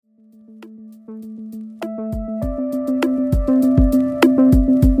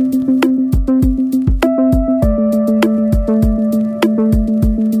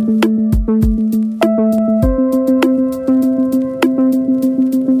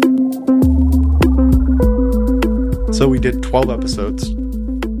So we did 12 episodes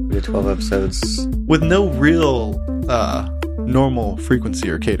We did 12 episodes. with no real normal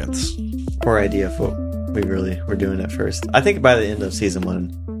frequency or cadence. Or idea of what we really were doing at first. I think by the end of season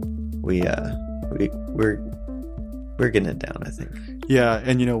 1, we're getting it down, I think. Yeah,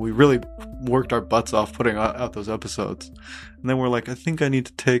 and we really worked our butts off putting out those episodes. And then we're like, I think I need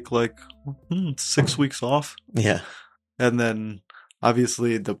to take 6 weeks off. Yeah. And then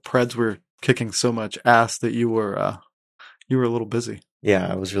obviously the Preds were kicking so much ass that you were a little busy. Yeah,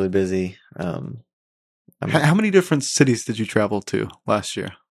 I was really busy. How many different cities did you travel to last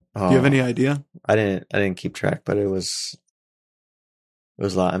year? Do you have any idea? I didn't keep track, but it was a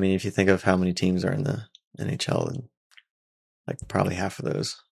lot. I mean, if you think of how many teams are in the NHL, and probably half of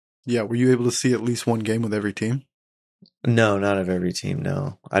those. Yeah, were you able to see at least one game with every team? No, not of every team.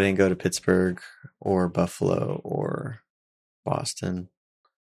 No, I didn't go to Pittsburgh or Buffalo or Boston,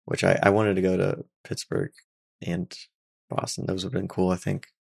 which I wanted to go to Pittsburgh and Boston. Those would have been cool, I think.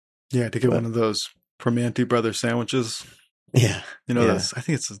 Yeah, to get one of those Primanti Brothers sandwiches. Yeah, Those, I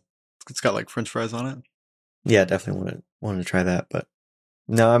think it's got French fries on it. Yeah, definitely wanted to try that, but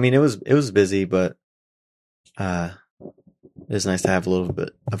no, I mean it was busy, but it was nice to have a little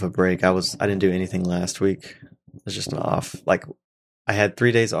bit of a break. I didn't do anything last week. It was just an off. I had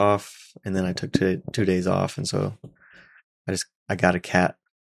 3 days off, and then I took 2 days off, and so I got a cat.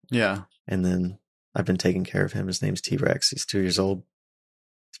 Yeah, and then I've been taking care of him. His name's T-Rex. He's 2 years old.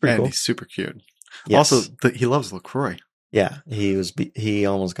 It's pretty cool. He's super cute. Yes. Also, he loves LaCroix. Yeah, he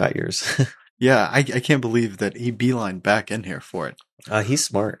almost got yours. Yeah, I can't believe that he beelined back in here for it. He's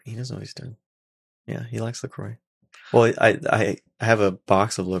smart. He knows what he's doing. Yeah, he likes LaCroix. Well, I have a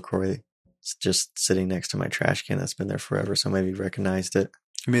box of LaCroix just sitting next to my trash can that's been there forever, so maybe he recognized it.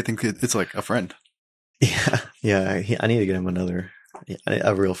 You may think it's like a friend. Yeah. I need to get him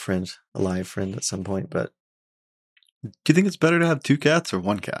a real friend, a live friend at some point. But do you think it's better to have 2 cats or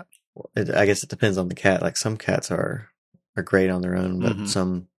 1 cat? I guess it depends on the cat. Some cats are great on their own, but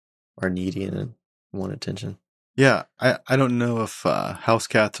some are needy and want attention. Yeah, I don't know if house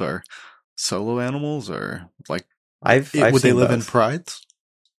cats are solo animals or would they live in prides?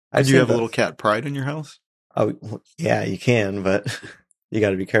 Do you have a little cat pride in your house? Oh, yeah, you can, but you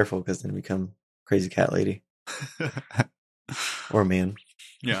got to be careful because then you become crazy cat lady or man.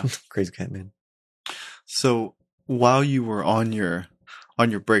 Yeah, crazy cat man. So while you were on your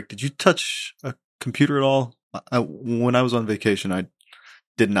break, did you touch a computer at all? When I was on vacation, I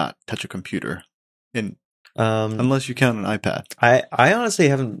did not touch a computer, unless you count an iPad. I honestly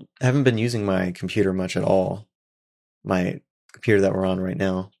haven't been using my computer much at all. My computer that we're on right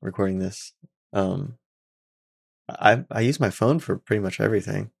now, recording this. I use my phone for pretty much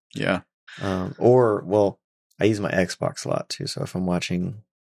everything. Yeah. I use my Xbox a lot too. So if I'm watching,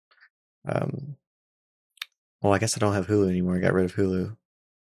 I guess I don't have Hulu anymore. I got rid of Hulu,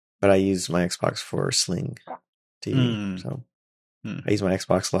 but I use my Xbox for Sling TV. So I use my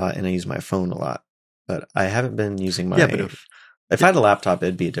Xbox a lot, and I use my phone a lot. But I haven't been using my. Yeah, but if I had a laptop,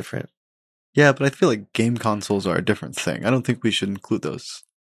 it'd be different. Yeah, but I feel like game consoles are a different thing. I don't think we should include those.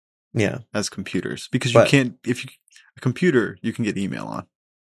 Yeah, as computers, because you can't. A computer, you can get email on.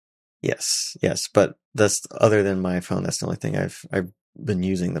 Yes, but that's other than my phone. That's the only thing I've been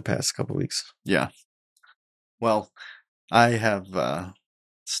using the past couple weeks. Yeah. Well, I have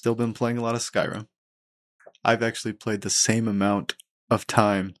still been playing a lot of Skyrim. I've actually played the same amount of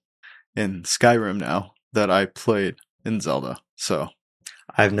time in Skyrim now that I played in Zelda. So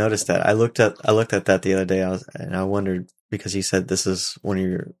I've noticed that. I looked at that the other day, and I wondered, because you said this is one of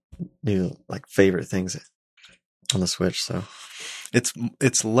your new favorite things on the Switch. So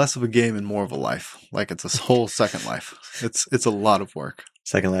it's less of a game and more of a life. It's a whole Second Life. It's a lot of work.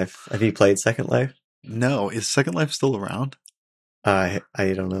 Second Life. Have you played Second Life? No. Is Second Life still around? I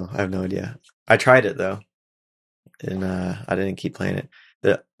don't know. I have no idea. I tried it though, and I didn't keep playing it.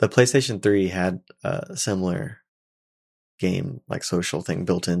 The PlayStation 3 had a similar game, social thing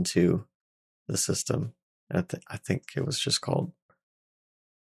built into the system. I think it was just called,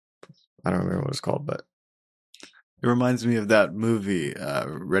 I don't remember what it was called, but it reminds me of that movie,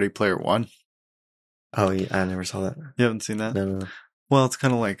 Ready Player One. Oh, yeah, I never saw that. You haven't seen that? No. Well, it's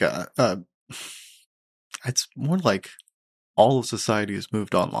kind of it's more like all of society has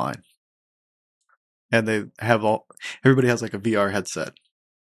moved online, and everybody has a VR headset,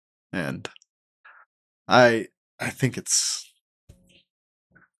 and I think it's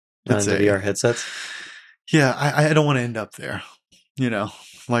the VR headsets. Yeah, I don't want to end up there. If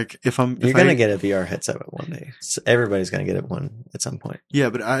you're gonna get a VR headset one day. Everybody's gonna get one at some point. Yeah,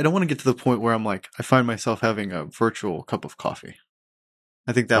 but I don't want to get to the point where I'm I find myself having a virtual cup of coffee.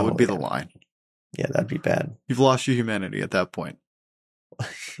 I think that would be the line. Yeah, that'd be bad. You've lost your humanity at that point.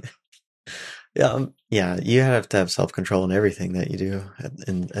 Yeah, you have to have self-control in everything that you do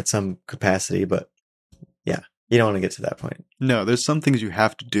at some capacity, but yeah, you don't want to get to that point. No, there's some things you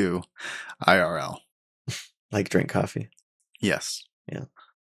have to do IRL. Like drink coffee. Yes. Yeah.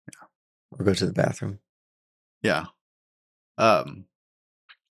 Or go to the bathroom. Yeah.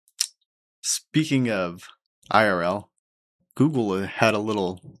 Speaking of IRL, Google had a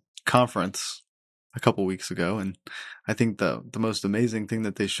little conference a couple weeks ago, and I think the most amazing thing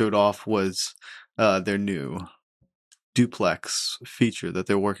that they showed off was their new duplex feature that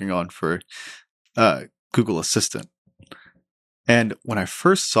they're working on for Google Assistant. And when I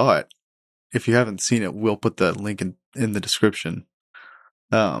first saw it, if you haven't seen it, we'll put the link in the description.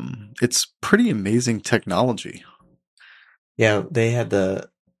 It's pretty amazing technology. Yeah, they had a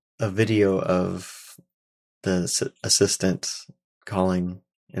video of the assistant calling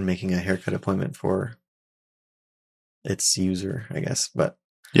and making a haircut appointment for its user, I guess. But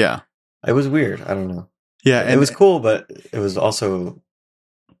yeah, it was weird. I don't know. Yeah, it was cool, but it was also,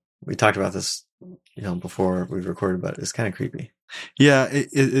 we talked about this, before we recorded, but it's kind of creepy. Yeah,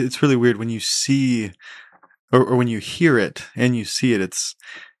 it's really weird when you see, or when you hear it and you see it.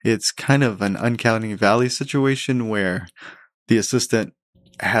 It's kind of an uncanny valley situation where the assistant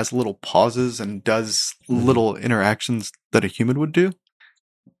has little pauses and does little interactions that a human would do.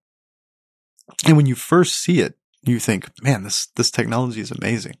 And when you first see it, you think, man, this technology is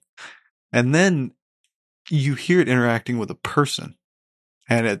amazing. And then you hear it interacting with a person,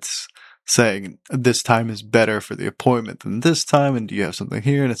 and it's saying, this time is better for the appointment than this time, and do you have something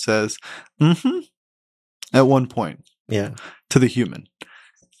here? And it says, at one point. Yeah. To the human.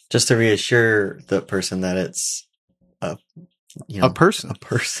 Just to reassure the person that it's a person. A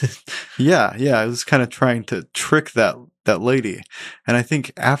person. Yeah. I was kind of trying to trick that lady. And I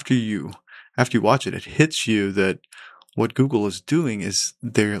think after you watch it, it hits you that what Google is doing is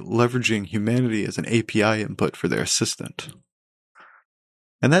they're leveraging humanity as an API input for their assistant.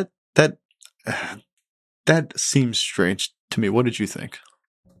 And that seems strange to me. What did you think?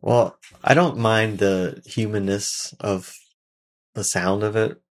 Well, I don't mind the humanness of the sound of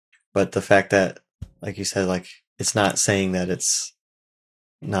it, but the fact that, like you said, like it's not saying that it's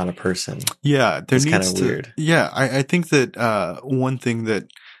not a person. Yeah, it's kind of weird. Yeah, I think that one thing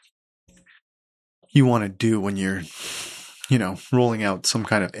that you want to do when you're, rolling out some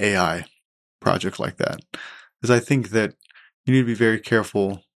kind of AI project like that is I think that you need to be very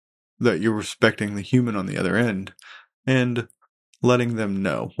careful that you're respecting the human on the other end and letting them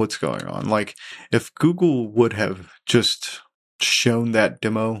know what's going on. Like, if Google would have just shown that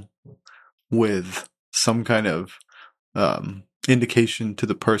demo with some kind of indication to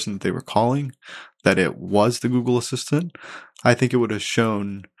the person that they were calling that it was the Google Assistant, I think it would have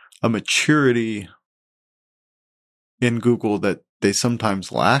shown a maturity in Google that they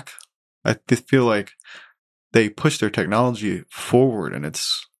sometimes lack. I feel like they push their technology forward and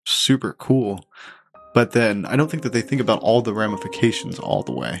it's super cool. But then I don't think that they think about all the ramifications all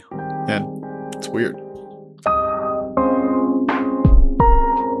the way. And it's weird.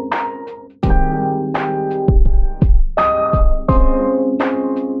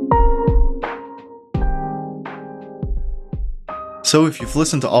 So if you've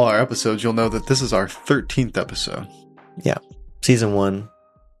listened to all our episodes, you'll know that this is our 13th episode. Yeah. Season 1,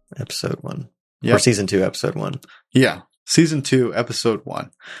 episode 1. Yep. Or Season 2, episode 1. Yeah. Season 2, episode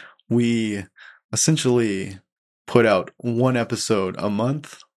 1. We essentially put out one episode a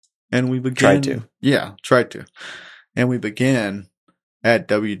month, and we began... Tried to. Yeah, tried to. And we began at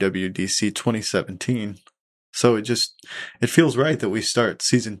WWDC 2017. So it feels right that we start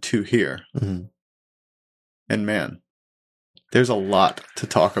Season 2 here. Mm-hmm. And man, there's a lot to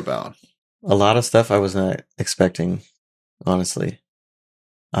talk about. A lot of stuff I was not expecting, honestly.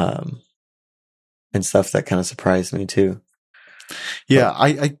 And stuff that kind of surprised me too. Yeah,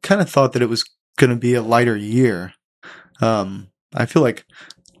 I kind of thought that it was going to be a lighter year. I feel like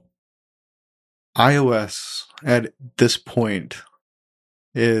iOS at this point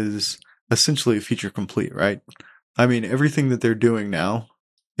is essentially feature complete, right? I mean, everything that they're doing now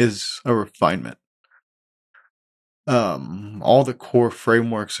is a refinement. All the core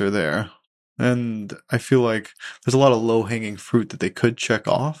frameworks are there. And I feel like there's a lot of low-hanging fruit that they could check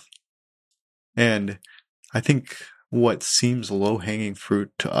off. And I think what seems low-hanging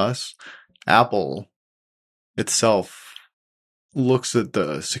fruit to us, Apple itself looks at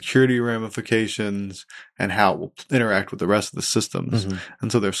the security ramifications and how it will interact with the rest of the systems. Mm-hmm.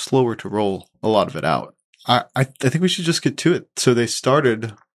 And so they're slower to roll a lot of it out. I think we should just get to it. So they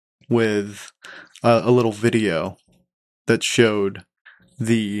started with a little video that showed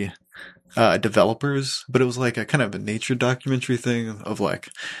the developers, but it was like a kind of a nature documentary thing of like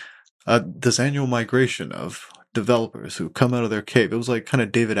this annual migration of developers who come out of their cave. It was like kind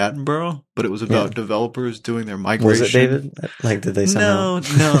of David Attenborough, but it was about developers doing their migration. Was it David? Like, did they somehow?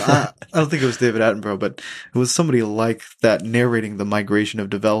 No, I don't think it was David Attenborough, but it was somebody like that narrating the migration of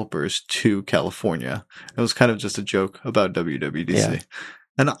developers to California. It was kind of just a joke about WWDC. Yeah.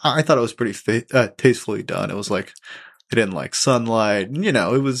 And I thought it was pretty tastefully done. It was like, they didn't like sunlight.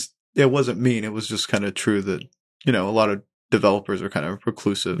 It wasn't mean. It was just kind of true that, a lot of developers are kind of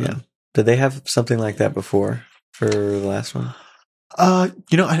reclusive. Yeah. Did they have something like that before for the last one? I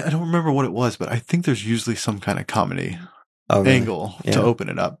don't remember what it was, but I think there's usually some kind of comedy Really? angle to open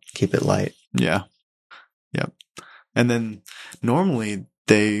it up. Keep it light. Yeah. Yep. And then normally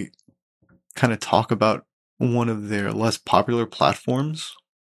they kind of talk about one of their less popular platforms.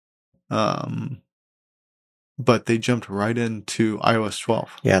 But they jumped right into iOS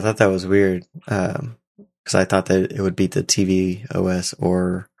 12. Yeah, I thought that was weird. Because I thought that it would beat the TV OS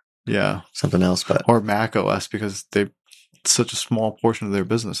or something else, or Mac OS, because it's such a small portion of their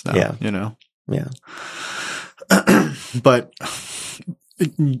business now. Yeah. Yeah. But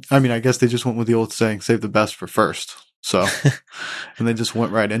I mean, I guess they just went with the old saying, "Save the best for first." So, and they just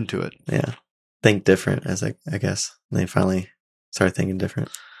went right into it. Yeah, think different, as I guess they finally started thinking different.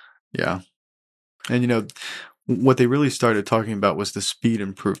 Yeah, and what they really started talking about was the speed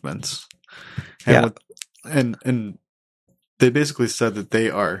improvements. And and they basically said that they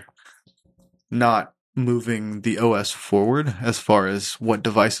are not moving the OS forward as far as what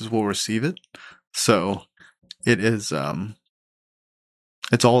devices will receive it. So it is,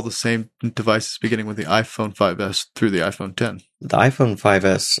 it's all the same devices beginning with the iPhone 5S through the iPhone 10. The iPhone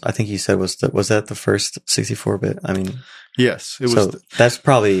 5S, I think you said was that the first 64-bit? I mean, yes, it was. So that's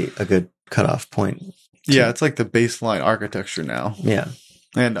probably a good cutoff point. Yeah, it's like the baseline architecture now. Yeah,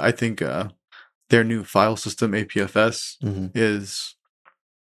 and I think their new file system APFS is,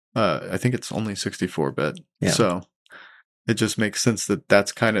 I think it's only 64-bit. Yeah. So it just makes sense that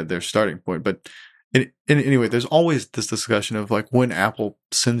that's kind of their starting point. But anyway, there's always this discussion of like when Apple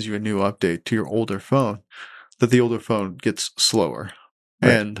sends you a new update to your older phone, that the older phone gets slower.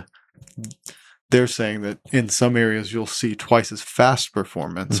 Right. And they're saying that in some areas you'll see twice as fast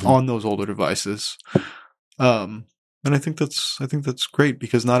performance on those older devices. And I think that's great,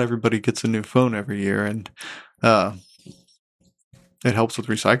 because not everybody gets a new phone every year, and it helps with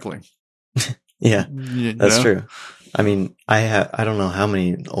recycling. Yeah, that's true. I mean, I don't know how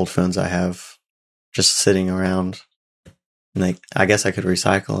many old phones I have just sitting around. Like, I guess I could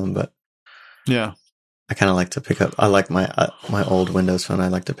recycle them, but yeah, I kind of like to pick up. I like my old Windows phone. I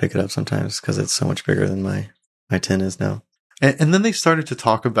like to pick it up sometimes because it's so much bigger than my 10 is now. And then they started to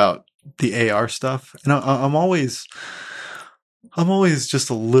talk about the AR stuff, and I'm always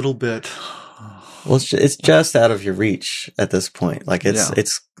just a little bit. Well, it's just out of your reach at this point. Like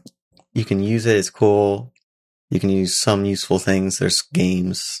it's you can use it. It's cool. You can use some useful things. There's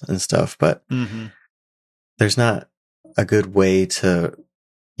games and stuff, but there's not a good way to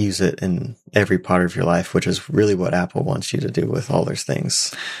use it in every part of your life, which is really what Apple wants you to do with all their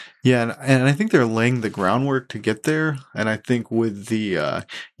things. Yeah, and I think they're laying the groundwork to get there. And I think with the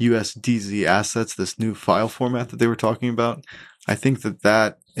USDZ assets, this new file format that they were talking about, I think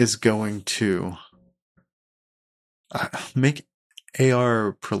that is going to make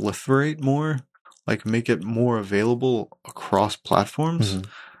AR proliferate more, like make it more available across platforms.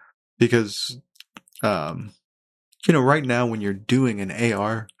 Because, right now when you're doing an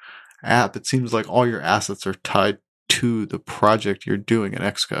AR app, it seems like all your assets are tied to the project you're doing in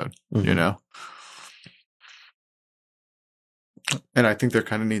Xcode, And I think there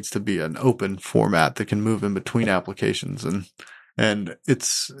kind of needs to be an open format that can move in between applications. And it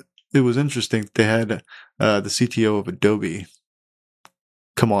was interesting. They had the CTO of Adobe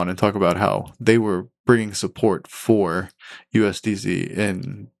come on and talk about how they were bringing support for USDZ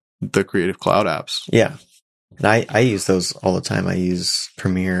in the Creative Cloud apps. Yeah. And I use those all the time. I use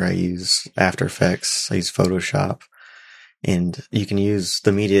Premiere, I use After Effects, I use Photoshop. And you can use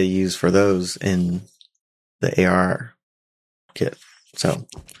the media you use for those in the AR kit. So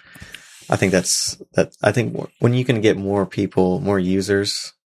I think I think when you can get more people, more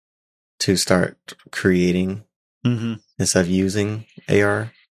users to start creating instead of using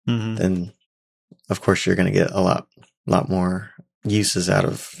AR, then of course you're going to get a lot more uses out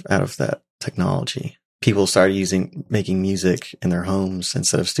of that technology. People start making music in their homes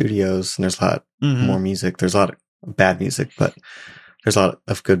instead of studios, and there's a lot more music. There's a lot of bad music, but there's a lot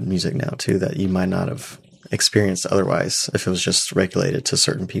of good music now too that you might not have experienced otherwise if it was just regulated to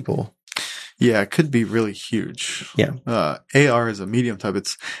certain people. Yeah, it could be really huge. Yeah. AR is a medium type.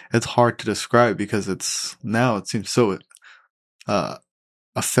 It's hard to describe because it seems so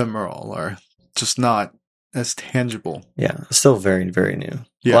ephemeral or just not as tangible. Yeah, it's still very, very new.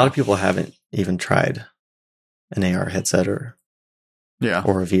 Yeah. A lot of people haven't even tried an AR headset or a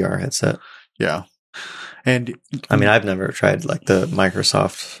VR headset. Yeah. And I mean, I've never tried like the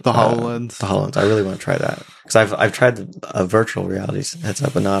Microsoft the HoloLens. The HoloLens. I really want to try that because I've tried a virtual reality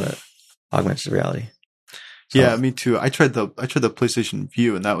headset, but not a augmented reality. So, yeah, me too. I tried the PlayStation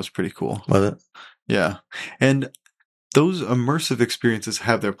View, and that was pretty cool. Was it? Yeah, and those immersive experiences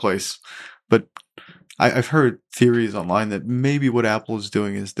have their place, but I've heard theories online that maybe what Apple is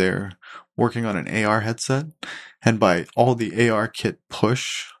doing is they're working on an AR headset, and by all the AR kit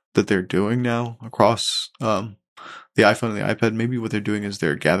push that they're doing now across the iPhone and the iPad, maybe what they're doing is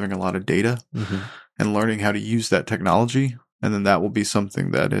they're gathering a lot of data and learning how to use that technology, and then that will be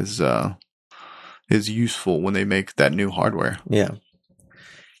something that is useful when they make that new hardware. Yeah.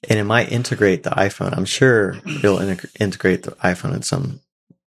 And it might integrate the iPhone. I'm sure it'll integrate the iPhone in some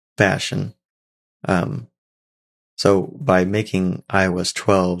fashion. So by making iOS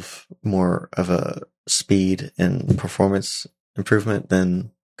 12 more of a speed and performance improvement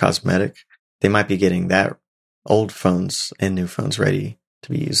than cosmetic, they might be getting that old phones and new phones ready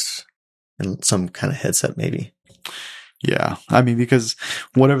to be used in some kind of headset, maybe. Yeah. I mean, because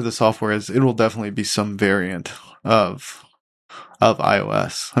whatever the software is, it will definitely be some variant of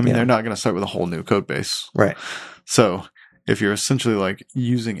iOS. I mean, they're not going to start with a whole new code base. Right. So if you're essentially like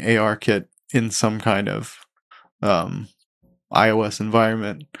using ARKit in some kind of iOS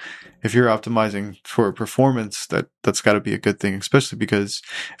environment, if you're optimizing for performance, that's got to be a good thing, especially because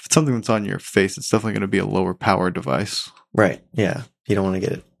if it's something that's on your face, it's definitely going to be a lower power device. Right. Yeah. You don't want to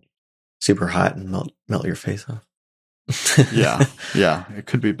get it super hot and melt your face off. Yeah. It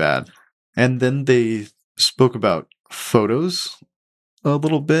could be bad. And then they spoke about photos a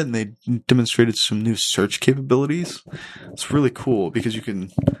little bit, and they demonstrated some new search capabilities. It's really cool because you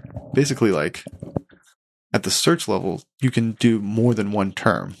can basically, like, at the search level, you can do more than one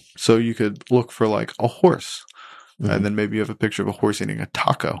term. So you could look for like a horse, and then maybe you have a picture of a horse eating a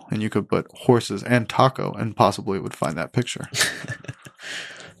taco, and you could put horses and taco, and possibly it would find that picture.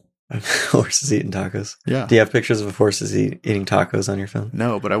 Horses eating tacos. Yeah. Do you have pictures of horses eating tacos on your phone?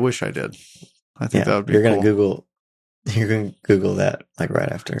 No, but I wish I did. I think that would be You're cool. You're going to Google that like right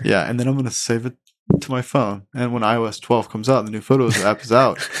after. Yeah, and then I'm going to save it to my phone. And when iOS 12 comes out, the new Photos app is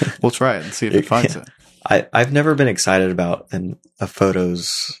out, we'll try it and see if it finds it. I've never been excited about a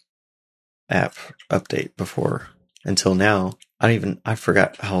Photos app update before until now. I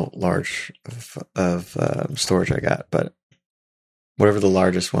forgot how large of storage I got, but whatever the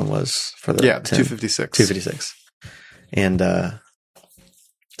largest one was for the 256. 256. And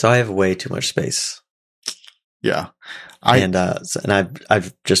so I have way too much space. Yeah.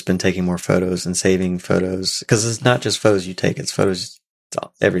 I've just been taking more photos and saving photos, because it's not just photos you take, it's photos, it's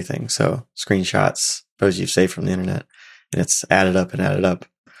everything. So screenshots, photos you've saved from the internet, and it's added up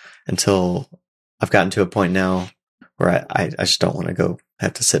until I've gotten to a point now where I just don't want to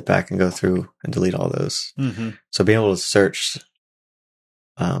have to sit back and go through and delete all those. Mm-hmm. So being able to search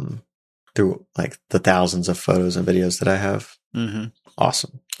through like the thousands of photos and videos that I have,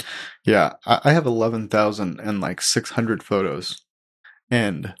 awesome. Yeah, I have 11,600 photos,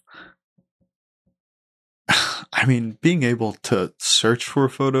 and I mean, being able to search for a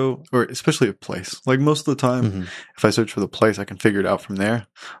photo, or especially a place, like most of the time, if I search for the place, I can figure it out from there,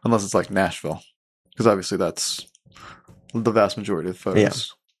 unless it's like Nashville, because obviously that's the vast majority of photos.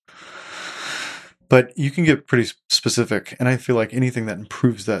 Yeah. But you can get pretty specific, and I feel like anything that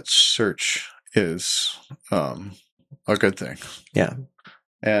improves that search is a good thing. Yeah.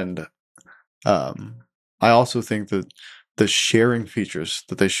 And I also think that the sharing features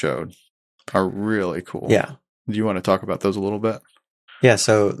that they showed are really cool. Yeah. Do you want to talk about those a little bit? Yeah,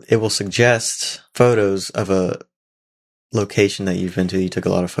 so it will suggest photos of a location that you've been to. You took a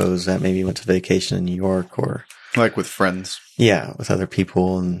lot of photos that maybe you went to vacation in New York, or like with friends. Yeah, with other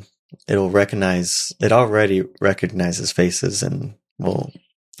people, and it already recognizes faces and will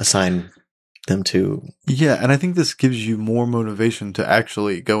assign them to. Yeah, and I think this gives you more motivation to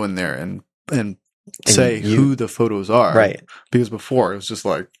actually go in there and say who the photos are. Right. Because before it was just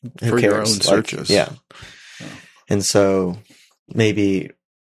like for your own searches. Yeah. And so maybe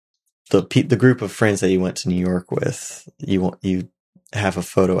the group of friends that you went to New York with, you have a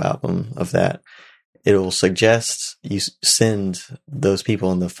photo album of that. It'll suggest you send those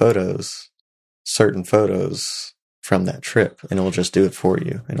people in the photos certain photos from that trip, and it'll just do it for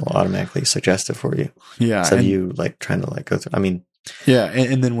you, and it'll automatically suggest it for you. Yeah. So you like trying to like go through. I mean, Yeah,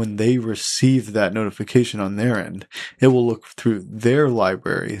 and then when they receive that notification on their end, it will look through their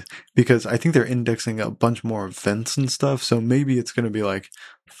library because I think they're indexing a bunch more events and stuff. So maybe it's going to be like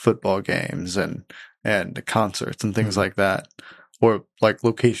football games and concerts and things Mhm. like that, or like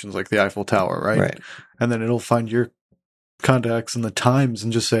locations like the Eiffel Tower, right? Right. And then it'll find your contacts and the times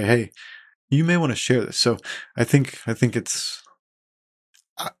and just say, "Hey, you may want to share this." So I think it's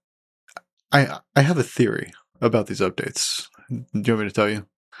I have a theory about these updates. Do you want me to tell you?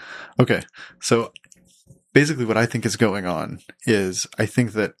 Okay, so basically what I think is going on is I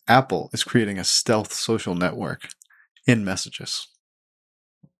think that Apple is creating a stealth social network in messages.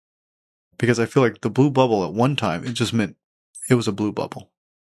 Because I feel like the blue bubble at one time, it just meant it was a blue bubble,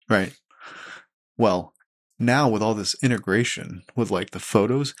 right? Well, now with all this integration with like the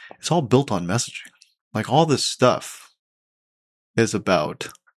photos, it's all built on messaging. Like all this stuff is about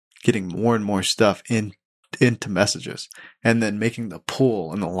getting more and more stuff into messages and then making the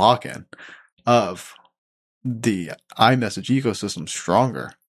pull and the lock-in of the iMessage ecosystem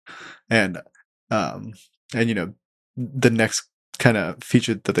stronger. And you know, the next kind of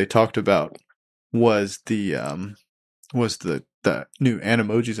feature that they talked about was the new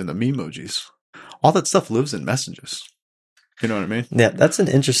Animojis and the Memojis. All that stuff lives in messages. You know what I mean? Yeah, that's an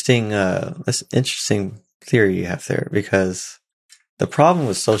interesting theory you have there, because the problem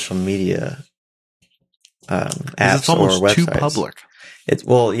with social media apps It's almost or websites, too public.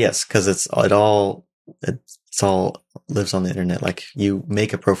 Yes, because it all lives on the internet. Like, you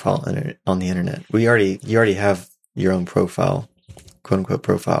make a profile on the internet. You already have your own profile, quote unquote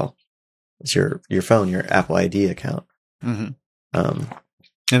profile. It's your phone, your Apple ID account. Mm-hmm. Um,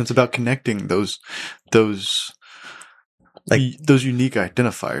 and it's about connecting those unique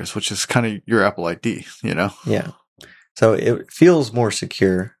identifiers, which is kind of your Apple ID, you know? Yeah. So it feels more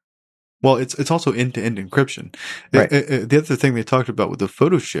secure. Well, it's also end-to-end encryption. Right. The other thing they talked about with the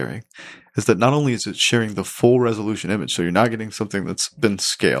photo sharing is that not only is it sharing the full resolution image, so you're not getting something that's been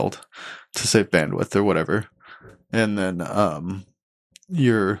scaled to save bandwidth or whatever, and then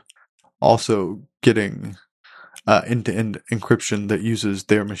you're also getting end-to-end encryption that uses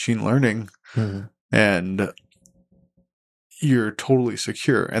their machine learning, and you're totally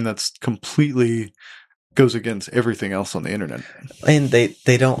secure, and that's completely goes against everything else on the internet. And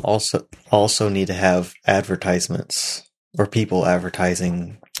they don't also need to have advertisements or people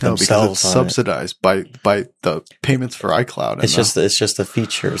advertising themselves. Because it's subsidized by the payments for iCloud. It's just a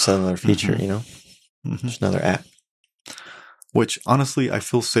feature. It's another feature, you know. Mm-hmm. It's another app. Which honestly, I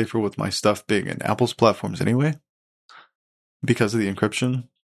feel safer with my stuff being in Apple's platforms anyway, because of the encryption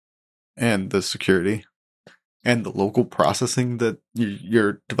and the security and the local processing that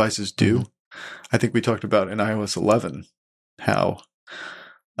your devices do. Mm-hmm. I think we talked about in iOS 11 how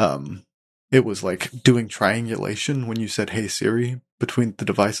it was like doing triangulation when you said, "Hey Siri," between the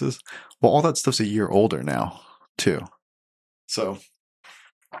devices. Well, all that stuff's a year older now, too. So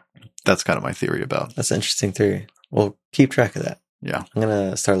that's kind of my theory about. That's an interesting theory. We'll keep track of that. Yeah. I'm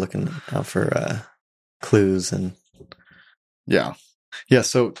going to start looking out for clues and... Yeah. Yeah,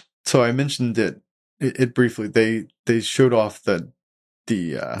 so I mentioned it briefly. They showed off the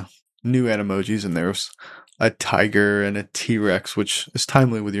new Animojis, and there's a tiger and a T-Rex, which is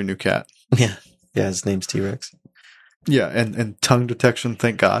timely with your new cat. Yeah, his name's T-Rex. Yeah, and tongue detection,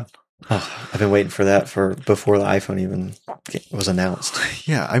 thank God. Oh, I've been waiting for that before the iPhone even was announced.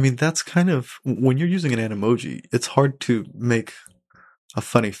 Yeah, I mean, that's kind of, when you're using an Animoji, it's hard to make a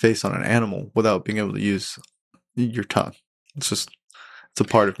funny face on an animal without being able to use your tongue. It's a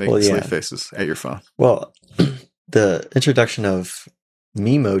part of making silly faces at your phone. Well, the introduction of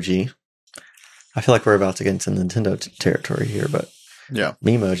Memoji, I feel like we're about to get into Nintendo territory here, but yeah,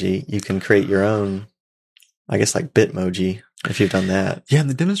 Memoji, you can create your own, I guess, like Bitmoji if you've done that. Yeah, and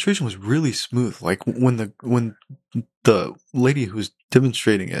the demonstration was really smooth. Like when the lady who's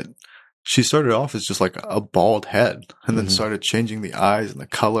demonstrating it, she started off as just like a bald head, and then started changing the eyes and the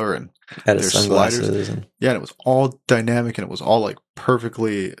color and their sunglasses. Yeah, and it was all dynamic, and it was all like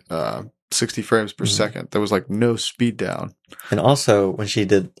perfectly 60 frames per second. There was like no speed down. And also, when she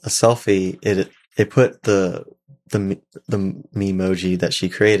did a selfie, it put the Memoji that she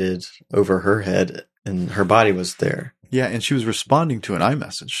created over her head, and her body was there. Yeah, and she was responding to an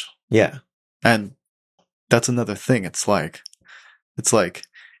iMessage. Yeah, and that's another thing. It's like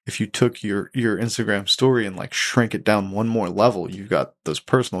if you took your Instagram story and like shrank it down one more level, you've got those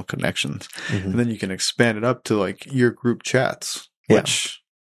personal connections, and then you can expand it up to like your group chats, which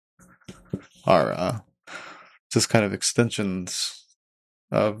are just kind of extensions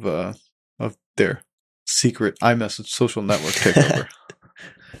of their secret iMessage social network takeover.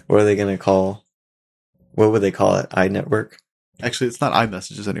 What would they call it? iNetwork? Actually, it's not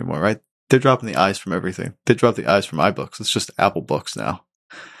iMessages anymore, right? They're dropping the I's from everything. They drop the I's from iBooks. It's just Apple Books now.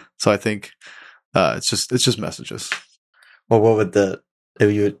 So I think it's just messages. Well, what would the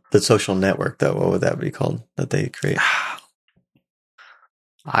social network though? What would that be called that they create?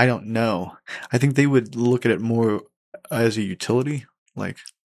 I don't know. I think they would look at it more as a utility, like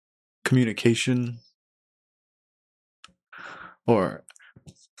communication or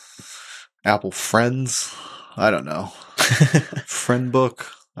Apple Friends. I don't know. Friend book.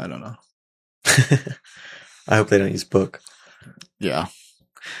 I don't know. I hope they don't use book. Yeah.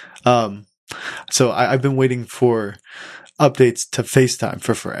 So I've been waiting for updates to FaceTime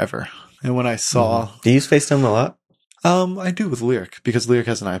for forever. And when I saw... Do you use FaceTime a lot? I do with Lyric because Lyric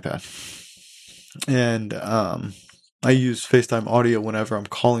has an iPad. And I use FaceTime audio whenever I'm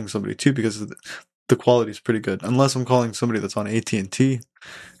calling somebody too because the quality is pretty good. Unless I'm calling somebody that's on AT&T.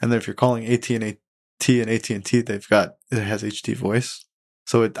 And then if you're calling AT&T and AT&T, it has HD voice.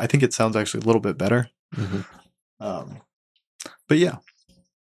 So I think it sounds actually a little bit better. Mm-hmm. But yeah.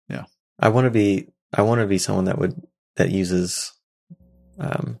 I want to be someone that uses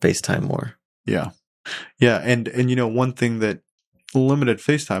FaceTime more. Yeah. Yeah. And one thing that limited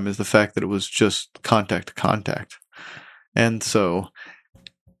FaceTime is the fact that it was just contact to contact. And so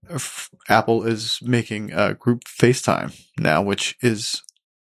Apple is making a group FaceTime now, which is,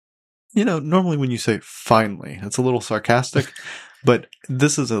 normally when you say finally, it's a little sarcastic, but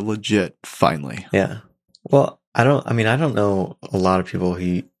this is a legit finally. Yeah. Well, I don't know a lot of people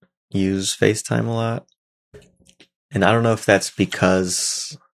who use FaceTime a lot. And I don't know if that's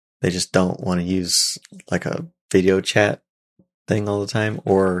because they just don't want to use like a video chat thing all the time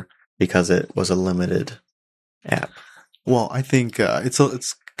or because it was a limited app. Well, I think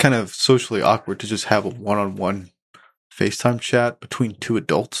it's kind of socially awkward to just have a one-on-one FaceTime chat between two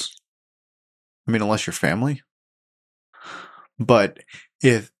adults. I mean, unless you're family. But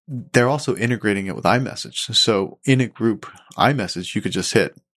if they're also integrating it with iMessage. So in a group iMessage, you could just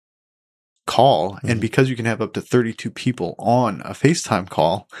hit call. Mm-hmm. And because you can have up to 32 people on a FaceTime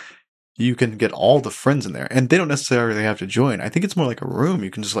call, you can get all the friends in there. And they don't necessarily have to join. I think it's more like a room. You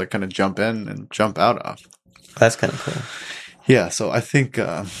can just like kind of jump in and jump out of. That's kind of cool. Yeah. So I think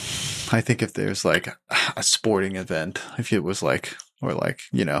if there's like a sporting event, if it was like, or like,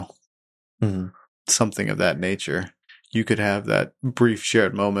 mm-hmm. something of that nature, you could have that brief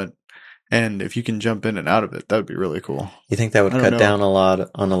shared moment. And if you can jump in and out of it, that would be really cool. You think that would cut down a lot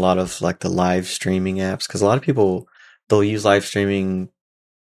on a lot of like the live streaming apps? Because a lot of people, they'll use live streaming,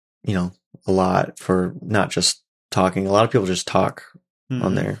 a lot for not just talking. A lot of people just talk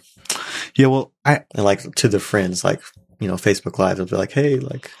on there. Yeah, well, and like to their friends, like, Facebook Live, they'll be like, hey,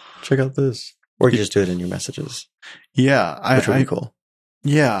 like, check out this. Or you just do it in your messages. Yeah. Which would be cool.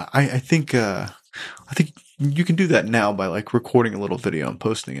 Yeah, I think you can do that now by like recording a little video and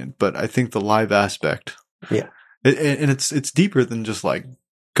posting it. But I think the live aspect, yeah, and it's deeper than just like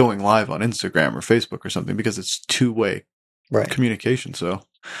going live on Instagram or Facebook or something because it's two-way communication. So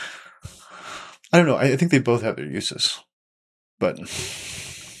I don't know. I think they both have their uses, but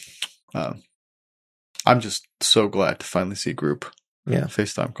I'm just so glad to finally see group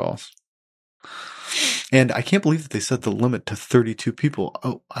FaceTime calls. And I can't believe that they set the limit to 32 people.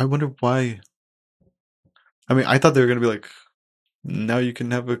 Oh, I wonder why. I mean, I thought they were going to be like, now you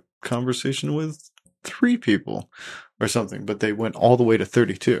can have a conversation with 3 people or something, but they went all the way to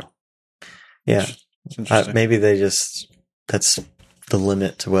 32. Yeah. Maybe that's the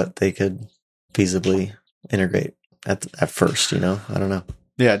limit to what they could feasibly integrate at first, I don't know.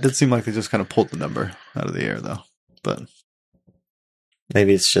 Yeah, it did seem like they just kind of pulled the number out of the air though, but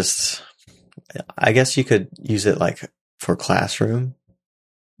maybe it's just, I guess you could use it like for classroom,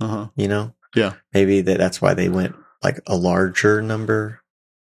 Yeah. Maybe that's why they went like a larger number.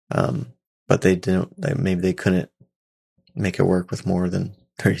 But maybe they couldn't make it work with more than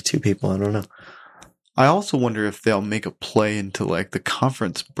 32 people. I don't know. I also wonder if they'll make a play into like the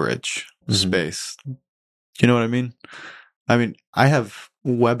conference bridge space. You know what I mean? I mean, I have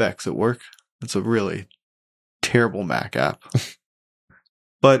WebEx at work. It's a really terrible Mac app,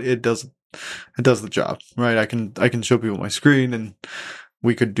 but it does the job, right? I can show people my screen and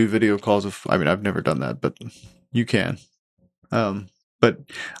we could do video calls I've never done that, but you can. But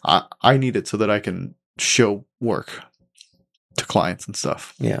I need it so that I can show work to clients and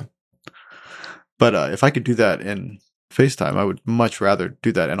stuff. Yeah. But if I could do that in FaceTime, I would much rather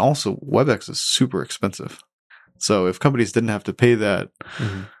do that. And also, WebEx is super expensive. So if companies didn't have to pay that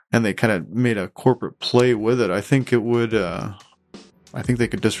and they kind of made a corporate play with it, I think it would, I think they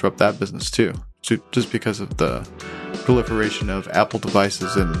could disrupt that business too. Just because of the proliferation of Apple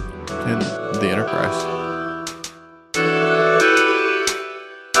devices in the enterprise.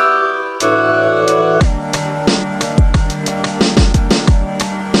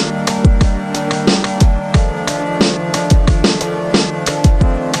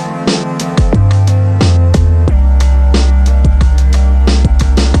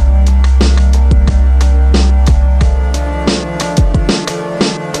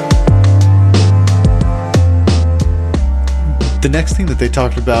 The next thing that they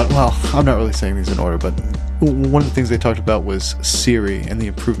talked about, well, I'm not really saying these in order, but one of the things they talked about was Siri and the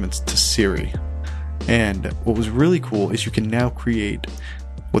improvements to Siri. And what was really cool is you can now create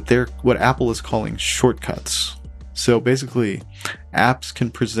what Apple is calling shortcuts. So basically, apps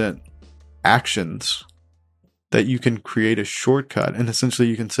can present actions that you can create a shortcut, and essentially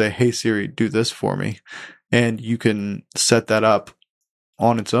you can say, "Hey Siri, do this for me," and you can set that up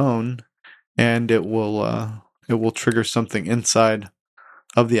on its own, and it will trigger something inside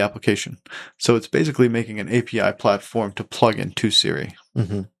of the application. So it's basically making an API platform to plug into Siri.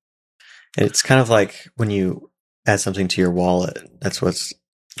 Mm-hmm. It's kind of like when you add something to your wallet. That's what's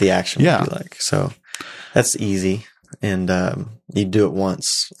the action would be like. So that's easy, and you do it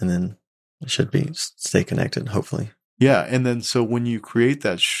once, and then it should stay connected, hopefully. Yeah, and then so when you create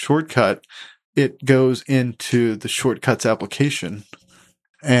that shortcut, it goes into the shortcuts application,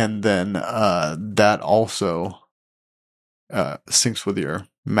 and then that also syncs with your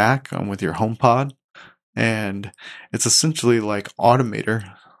Mac and with your HomePod, and it's essentially like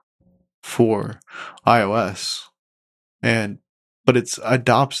Automator for iOS, but it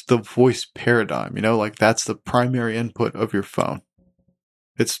adopts the voice paradigm. Like that's the primary input of your phone.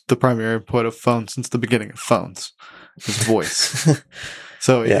 It's the primary input of phones since the beginning of phones, is voice.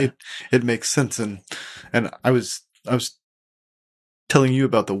 So it makes sense. And I was telling you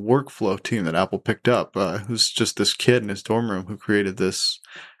about the workflow team that Apple picked up, who's just this kid in his dorm room who created this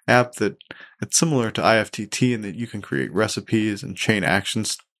app that it's similar to IFTT in that you can create recipes and chain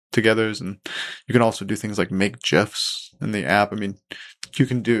actions together, and you can also do things like make GIFs in the app. I mean, you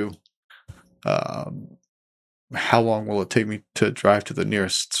can do how long will it take me to drive to the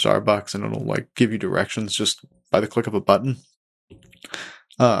nearest Starbucks, and it'll like give you directions just by the click of a button.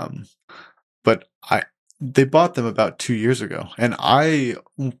 But they bought them about 2 years ago, and I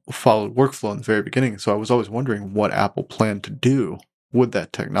followed workflow in the very beginning, so I was always wondering what Apple planned to do with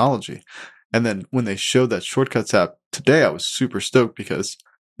that technology. And then when they showed that Shortcuts app today, I was super stoked because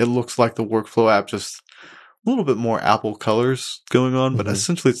it looks like the workflow app, just a little bit more Apple colors going on, but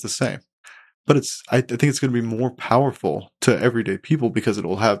essentially it's the same. But I think it's going to be more powerful to everyday people because it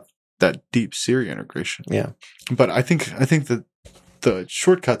will have that deep Siri integration. Yeah. But I think that the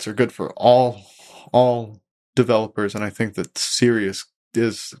shortcuts are good for all developers, and I think that Siri is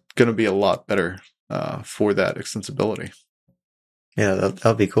going to be a lot better for that extensibility. Yeah,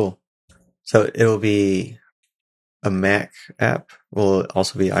 that'll be cool. So it will be a Mac app. Will it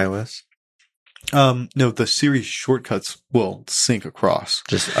also be iOS? No, the Siri shortcuts will sync across.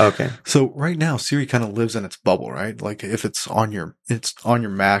 Okay. So right now, Siri kind of lives in its bubble, right? Like if it's on your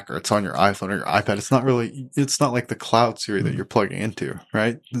Mac or it's on your iPhone or your iPad, it's not like the cloud Siri that you're plugging into,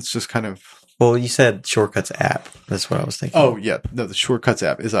 right? It's just kind of. Well, you said Shortcuts app. That's what I was thinking. Oh yeah, no, the Shortcuts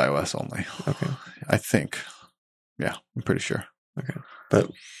app is iOS only. Okay. I think. Yeah, I'm pretty sure. Okay,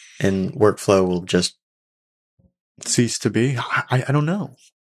 but and workflow will just cease to be. I don't know.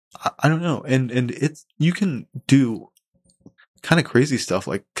 I don't know. And you can do kind of crazy stuff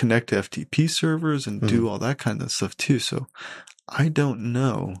like connect to FTP servers and do all that kind of stuff too. So I don't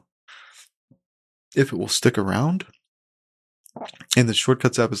know if it will stick around. And the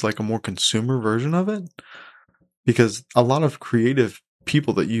Shortcuts app is like a more consumer version of it, because a lot of creative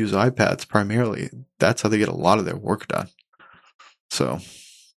people that use iPads primarily, that's how they get a lot of their work done. So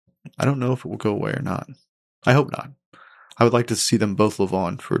I don't know if it will go away or not. I hope not. I would like to see them both live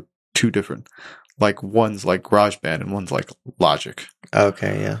on for two different, like one's like GarageBand and one's like Logic.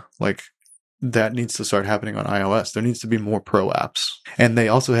 Okay, yeah. Like that needs to start happening on iOS. There needs to be more pro apps. And they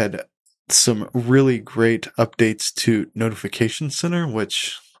also had some really great updates to Notification Center,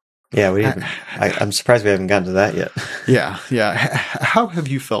 which... Yeah, I'm surprised we haven't gotten to that yet. Yeah. How have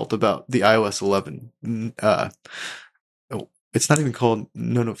you felt about the iOS 11? It's not even called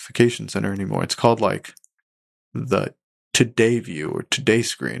Notification Center anymore. It's called like the Today View or Today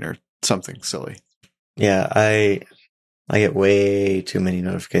Screen or something silly. Yeah, I get way too many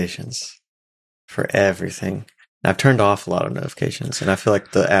notifications for everything. And I've turned off a lot of notifications, and I feel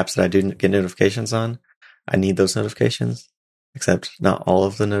like the apps that I do get notifications on, I need those notifications, except not all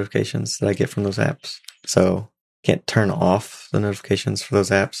of the notifications that I get from those apps. So can't turn off the notifications for those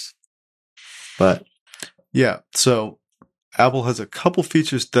apps. But yeah, so Apple has a couple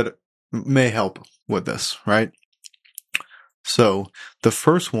features that may help with this, right? So the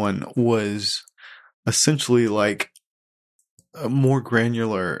first one was essentially like a more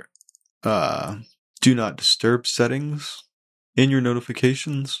granular do not disturb settings in your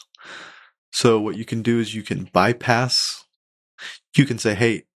notifications. So what you can do is you can say,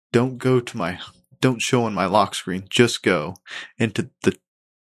 hey, don't show on my lock screen, just go into the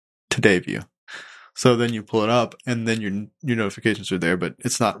Today View. So then you pull it up, and then your notifications are there, but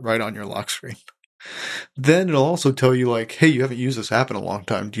it's not right on your lock screen. Then it'll also tell you like, hey, you haven't used this app in a long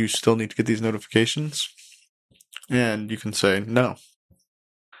time. Do you still need to get these notifications? And you can say no.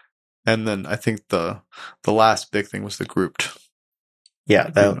 And then I think the last big thing was the grouped. Yeah,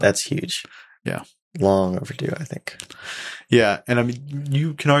 that's huge. Yeah. Long overdue, I think. Yeah, and I mean,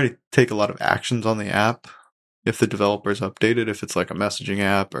 you can already take a lot of actions on the app if the developer's updated. If it's like a messaging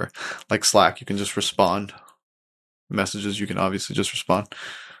app or like Slack, you can just respond. Messages, you can obviously just respond.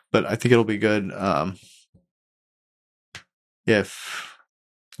 But I think it'll be good if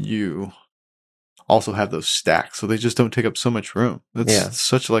you also have those stacks, so they just don't take up so much room. It's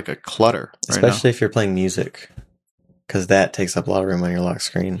such like a clutter, especially if you're playing music, because that takes up a lot of room on your lock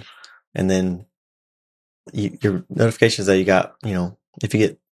screen. And then your notifications that you got, if you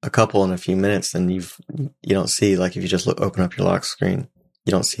get a couple in a few minutes, then you don't see, like if you just open up your lock screen,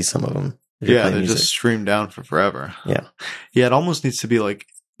 you don't see some of them. Yeah, they're just streamed down for forever. Yeah. Yeah, it almost needs to be like,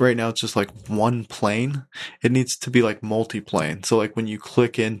 right now it's just like one plane. It needs to be like multi-plane. So like when you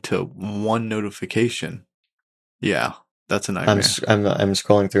click into one notification, yeah, that's a nightmare. I'm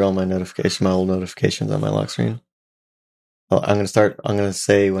scrolling through all my old notifications on my lock screen. Well, I'm going to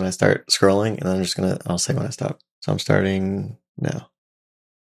say when I start scrolling, and then I'll say when I stop. So I'm starting now.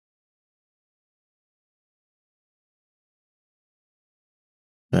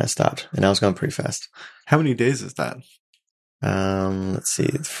 And I stopped, and I was going pretty fast. How many days is that? Let's see.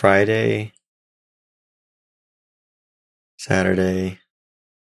 Friday, Saturday,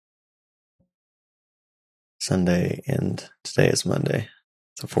 Sunday, and today is Monday.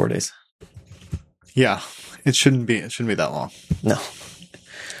 So 4 days. Yeah, it shouldn't be that long. No.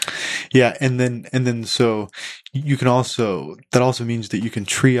 Yeah, and then so you can that also means that you can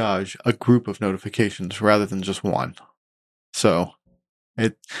triage a group of notifications rather than just one. So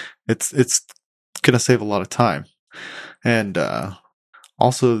it's going to save a lot of time. And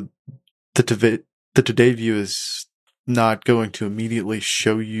also the Today view is not going to immediately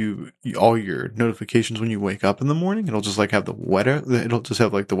show you all your notifications when you wake up in the morning. It'll just like have the weather. It'll just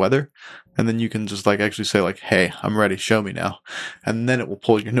have like the weather. And then you can just like actually say like, hey, I'm ready. Show me now. And then it will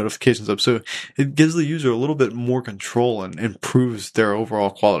pull your notifications up. So it gives the user a little bit more control and improves their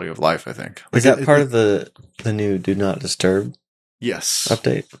overall quality of life, I think. Is that part of the new Do Not Disturb? Yes.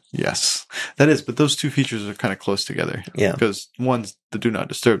 Update? Yes. That is, but those two features are kind of close together. Yeah. Because one's the Do Not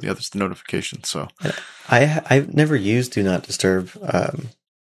Disturb, the other's the notification. So I've never used Do Not Disturb,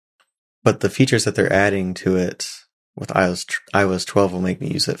 but the features that they're adding to it with iOS 12 will make me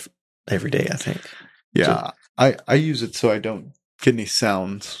use it every day, I think. Yeah. So, I use it so I don't get any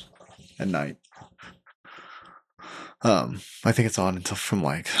sounds at night. I think it's on until from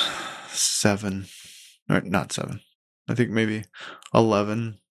like 7, or not 7. I think maybe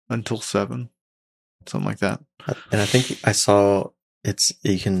 11 until 7, something like that. And I think I saw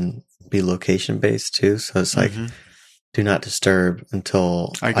you can be location based too. So it's like, do not disturb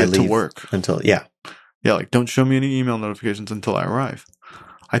until I get to work. Yeah, like don't show me any email notifications until I arrive.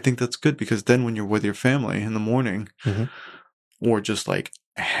 I think that's good because then when you're with your family in the morning, or just like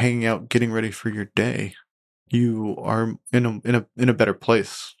hanging out, getting ready for your day, you are in a better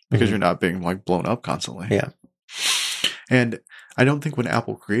place because you're not being like blown up constantly. Yeah. And I don't think when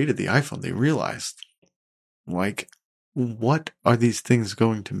Apple created the iPhone, they realized, like, what are these things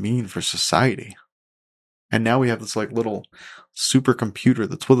going to mean for society? And now we have this like little supercomputer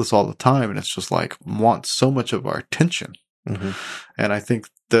that's with us all the time, and it's just like wants so much of our attention. And I think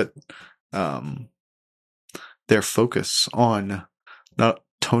that their focus on not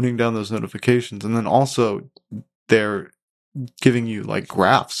toning down those notifications, and then also they're giving you like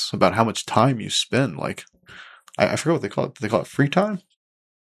graphs about how much time you spend. Like, I forgot what they call it. Do they call it free time?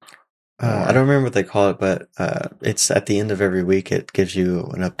 I don't remember what they call it, but it's at the end of every week. It gives you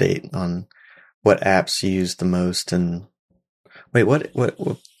an update on what apps you use the most. And wait, what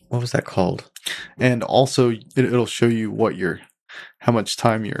was that called? And also, it'll show you how much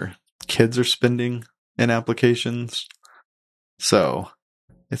time your kids are spending in applications. So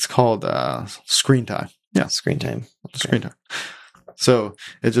it's called screen time. Yeah, screen time. Okay. Screen time. So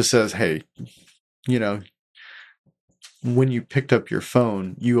it just says, hey, when you picked up your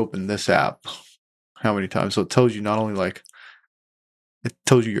phone, you opened this app how many times? So it tells you not only like, it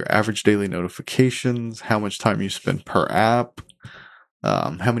tells you your average daily notifications, how much time you spend per app,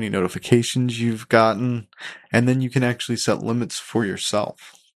 how many notifications you've gotten, and then you can actually set limits for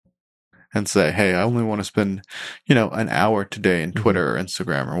yourself and say, hey, I only want to spend, an hour today in Twitter or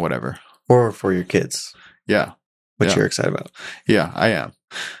Instagram or whatever. Or for your kids. Yeah. Which you're excited about. Yeah, I am.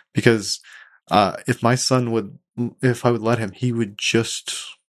 Because if I would let him, he would just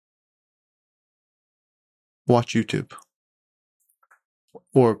watch YouTube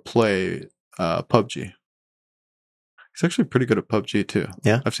or play PUBG. He's actually pretty good at PUBG too.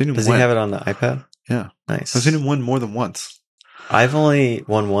 Yeah? I've seen him Does win. he have it on the iPad? Yeah. Nice. I've seen him win more than once. I've only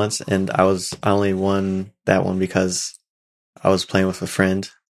won once, and I only won that one because I was playing with a friend,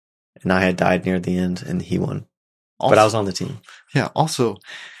 and I had died near the end, and he won. Also, but I was on the team. Yeah. Also,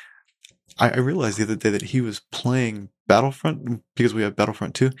 I realized the other day that he was playing Battlefront because we have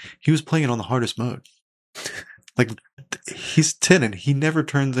Battlefront 2. He was playing it on the hardest mode. Like, he's 10 and he never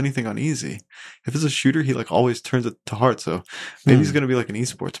turns anything on easy. If it's a shooter, he like always turns it to hard. So maybe he's going to be like an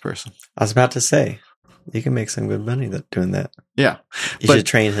esports person. I was about to say, you can make some good money doing that. Yeah. You should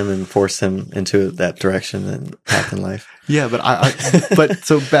train him and force him into that direction and path in life. Yeah, but but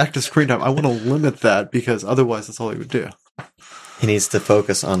so back to screen time. I want to limit that because otherwise that's all he would do. He needs to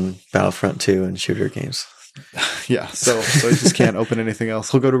focus on Battlefront 2 and shooter games. Yeah, so he just can't open anything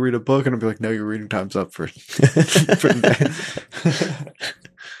else. He'll go to read a book and I'll be like, no, your reading time's up for today.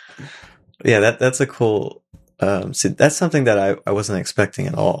 Yeah, that's a cool. See, that's something that I wasn't expecting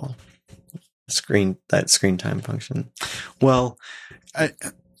at all. That screen time function. Well, I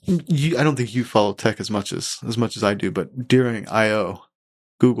don't think you follow tech as much as I do, but during I/O,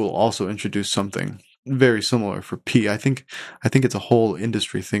 Google also introduced something very similar for P. I think it's a whole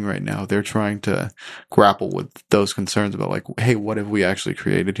industry thing right now. They're trying to grapple with those concerns about like, hey, what have we actually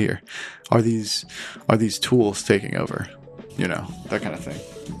created here? Are these tools taking over? You know, that kind of thing.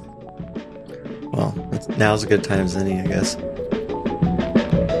 Well, now's a good time as any, I guess.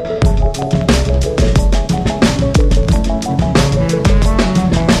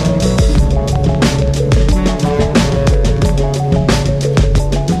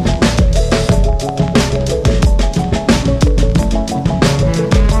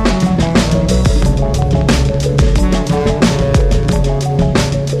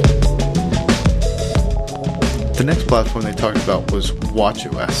 The next platform they talked about was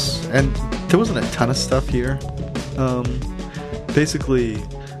WatchOS, and there wasn't a ton of stuff here. Basically,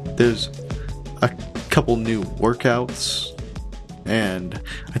 there's a couple new workouts, and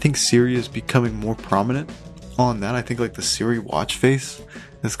I think Siri is becoming more prominent on that. I think like the Siri watch face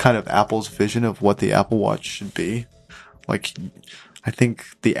is kind of Apple's vision of what the Apple Watch should be. Like, I think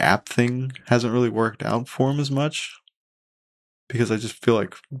the app thing hasn't really worked out for him as much because I just feel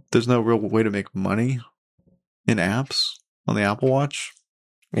like there's no real way to make money in apps on the Apple Watch.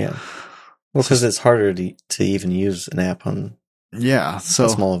 Yeah. Well, because it's harder to even use an app on so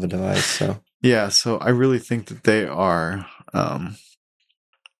small of a device. So yeah, so I really think that they are kind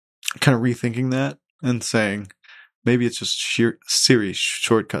of rethinking that and saying maybe it's just sheer Siri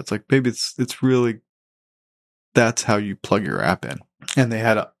shortcuts. Like maybe it's really that's how you plug your app in. And they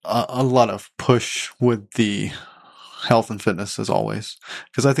had a lot of push with the health and fitness as always,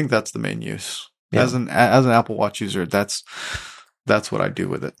 because I think that's the main use. Yeah. As an Apple Watch user, that's what I do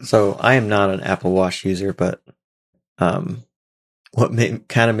with it. So I am not an Apple Watch user, but what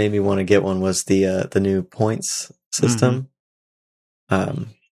kind of made me want to get one was the new points system. Mm-hmm.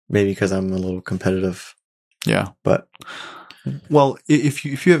 Maybe because I'm a little competitive. Yeah, but well, if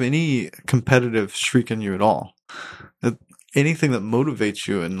you have any competitive streak in you at all, anything that motivates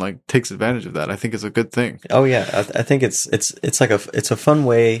you and like takes advantage of that, I think is a good thing. Oh yeah, I think it's like it's a fun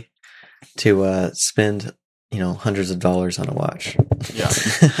way to spend hundreds of dollars on a watch. Yeah.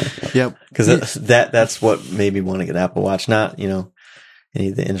 Yep. Because that's what made me want to get Apple Watch. Not any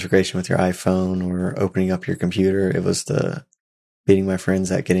of the integration with your iPhone or opening up your computer. It was the beating my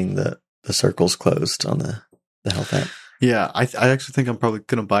friends at getting the circles closed on the health app. Yeah, I actually think I'm probably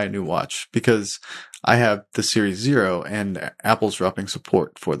going to buy a new watch because I have the Series 0 and Apple's dropping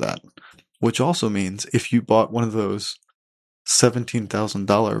support for that, which also means if you bought one of those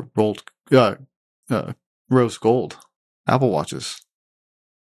 $17,000 rolled rose gold Apple Watches,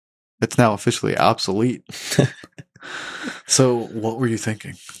 it's now officially obsolete. So what were you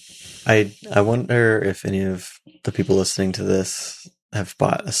thinking? I wonder if any of the people listening to this have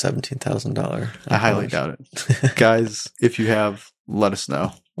bought a $17,000. I highly doubt it. Guys, if you have, let us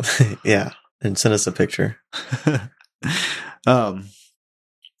know. Yeah, and send us a picture.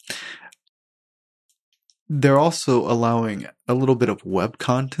 They're also allowing a little bit of web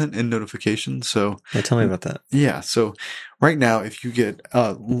content and notifications. So tell me about that. Yeah. So right now, if you get,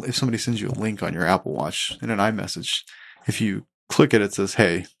 if somebody sends you a link on your Apple Watch in an iMessage, if you click it, it says,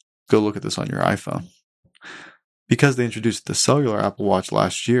 hey, go look at this on your iPhone. Because they introduced the cellular Apple Watch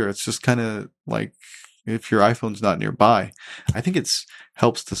last year, it's just kind of like if your iPhone's not nearby, I think it's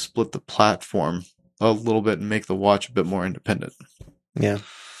helps to split the platform a little bit and make the watch a bit more independent. Yeah.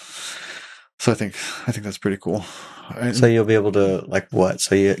 So I think that's pretty cool. So you'll be able to like what?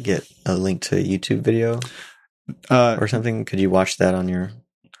 So you get a link to a YouTube video? or something? Could you watch that on your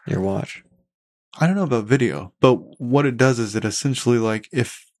watch? I don't know about video, but what it does is it essentially, like,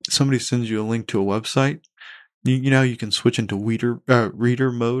 if somebody sends you a link to a website, you know, you can switch into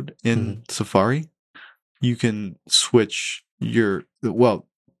reader mode in Safari. You can switch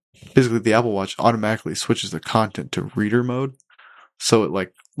basically the Apple Watch automatically switches the content to reader mode. So it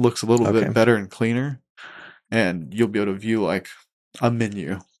like looks a little bit better and cleaner, and you'll be able to view like a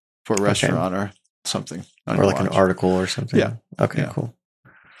menu for a restaurant or something. Or like an article or something. Yeah. Okay, cool.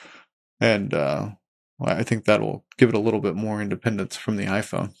 And I think that'll give it a little bit more independence from the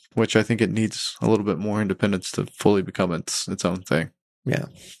iPhone, which I think it needs a little bit more independence to fully become its own thing. Yeah.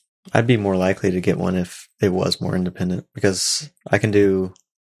 I'd be more likely to get one if it was more independent, because I can do,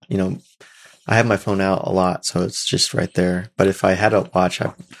 you know, I have my phone out a lot, so it's just right there. But if I had a watch,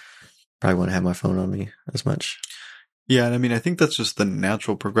 I probably wouldn't have my phone on me as much. Yeah, and I mean, I think that's just the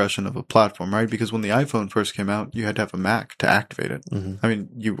natural progression of a platform, right? Because when the iPhone first came out, you had to have a Mac to activate it. I mean,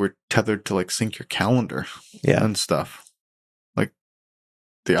 you were tethered to like sync your calendar and stuff. Like,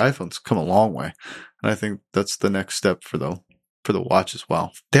 the iPhone's come a long way, and I think that's the next step for the watch as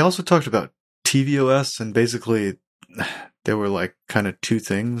well. They also talked about tvOS, and basically there were like kind of two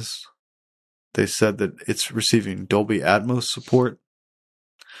things. They said that it's receiving Dolby Atmos support,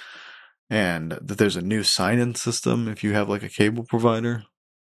 and that there's a new sign-in system if you have like a cable provider,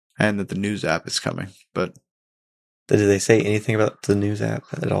 and that the News app is coming. But did they say anything about the News app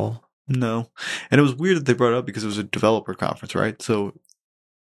at all? No. And it was weird that they brought it up because it was a developer conference, right? So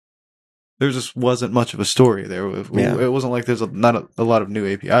there just wasn't much of a story there. It wasn't like there's not a lot of new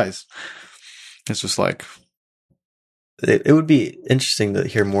APIs. It's just like... It would be interesting to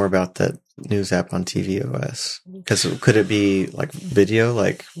hear more about that News app on tvOS. Because could it be like video,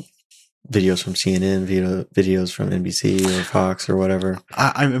 like videos from CNN, videos from NBC or Fox or whatever?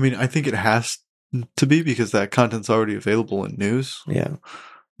 I mean, I think it has to be, because that content's already available in News. Yeah.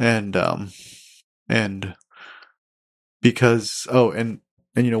 And because, and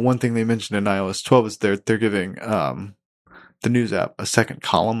you know, one thing they mentioned in iOS 12 is they're giving the News app a second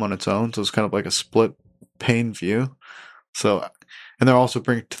column on its own, so it's kind of like a split pane view. So, and they're also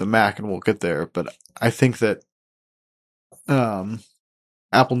bringing it to the Mac, and we'll get there. But I think that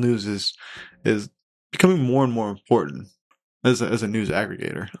Apple News is becoming more and more important as a news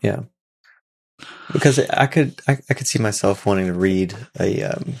aggregator. Yeah, because I could see myself wanting to read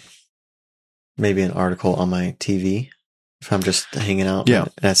a maybe an article on my TV if I'm just hanging out. Yeah,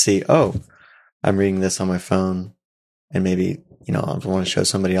 and I see, I'm reading this on my phone, and maybe, you know, I want to show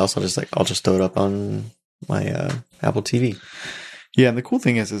somebody else. I'll just throw it up on my Apple TV. Yeah, and the cool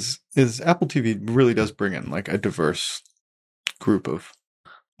thing is Apple TV really does bring in like a diverse group of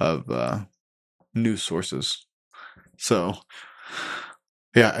news sources. So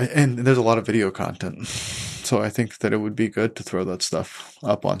yeah, and there's a lot of video content. So I think that it would be good to throw that stuff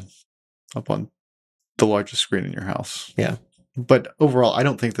up on the largest screen in your house. Yeah. But overall, I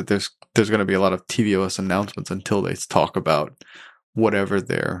don't think that there's going to be a lot of tvOS announcements until they talk about whatever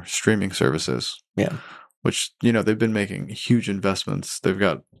their streaming service is. Yeah. Which, you know, they've been making huge investments. They've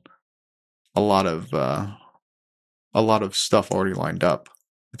got a lot of stuff already lined up.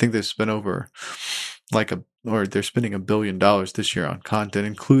 I think they've spent over they're spending $1 billion this year on content,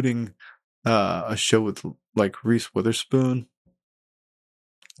 including a show with like Reese Witherspoon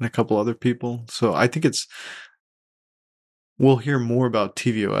and a couple other people. So I think we'll hear more about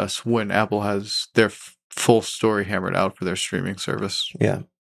tvOS when Apple has their full story hammered out for their streaming service. Yeah.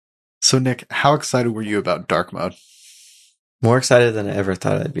 So Nick, how excited were you about dark mode? More excited than I ever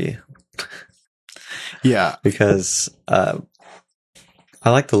thought I'd be. Yeah. Because I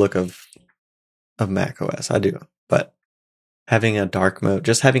like the look of macOS. I do. But having a dark mode,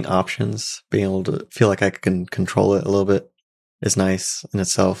 just having options, being able to feel like I can control it a little bit is nice in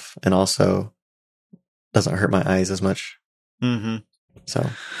itself, and also doesn't hurt my eyes as much. Mm-hmm. So,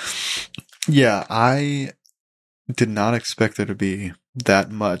 yeah, I did not expect there to be that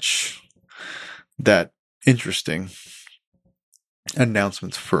interesting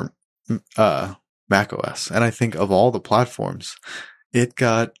announcements for macOS. And I think of all the platforms, it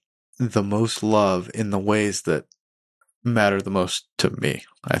got the most love in the ways that matter the most to me,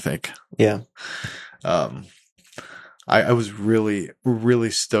 I think. Yeah. I was really, really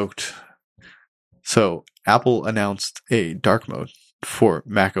stoked. So Apple announced a dark mode for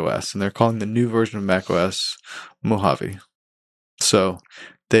macOS, and they're calling the new version of macOS Mojave. So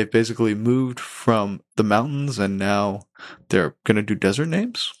they've basically moved from the mountains, and now they're going to do desert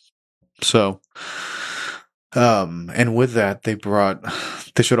names. So, and with that,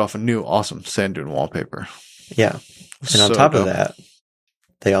 they showed off a new awesome sand dune wallpaper. Yeah. And on top of that,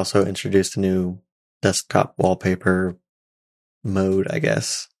 they also introduced a new desktop wallpaper mode, I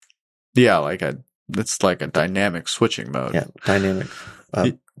guess. Yeah, it's like a dynamic switching mode. Yeah, dynamic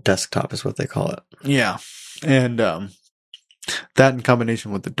desktop is what they call it. Yeah, and that in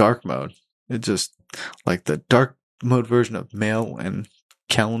combination with the dark mode, it just like the dark mode version of Mail and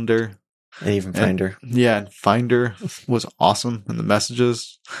Calendar. And even Finder. And Finder was awesome, and the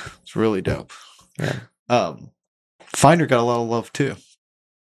messages was really dope. Yeah. Finder got a lot of love too,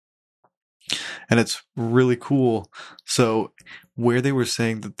 and it's really cool. So where they were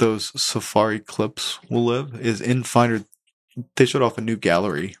saying that those Safari clips will live is in Finder. They showed off a new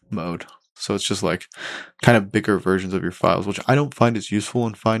gallery mode. So it's just like kind of bigger versions of your files, which I don't find as useful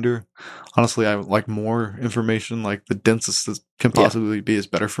in Finder. Honestly, I like more information, like the densest that can possibly be is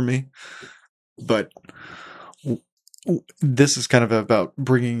better for me. But this is kind of about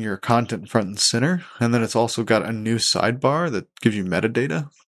bringing your content front and center. And then it's also got a new sidebar that gives you metadata.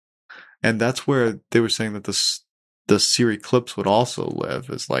 And that's where they were saying that the Siri clips would also live,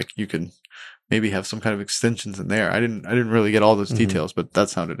 is like you can maybe have some kind of extensions in there. I didn't really get all those details, but that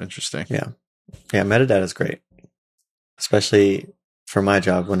sounded interesting. Yeah. Yeah, metadata is great. Especially for my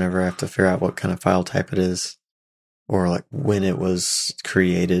job, whenever I have to figure out what kind of file type it is, or like when it was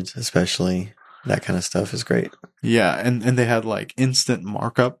created, especially that kind of stuff is great. Yeah, and they had like instant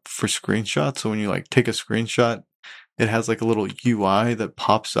markup for screenshots. So when you like take a screenshot, it has like a little UI that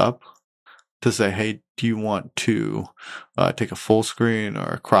pops up to say, hey, do you want to take a full screen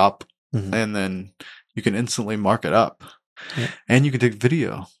or a crop? And then you can instantly mark it up. Yeah. And you can take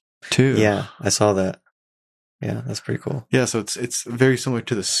video too. Yeah, I saw that. Yeah, that's pretty cool. Yeah, so it's very similar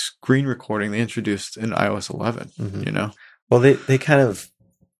to the screen recording they introduced in iOS 11, you know? Well, they've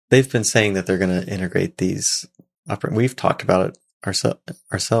been saying that they're going to integrate these. We've talked about it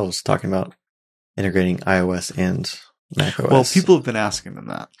ourselves, talking about integrating iOS and macOS. Well, people have been asking them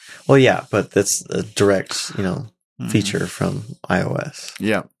that. Well, yeah, but that's a direct, feature from iOS.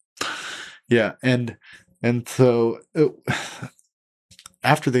 Yeah. Yeah, and so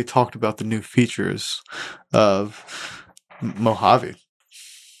after they talked about the new features of Mojave.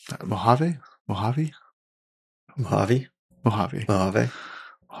 I don't know.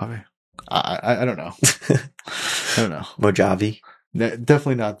 I don't know. Mojave.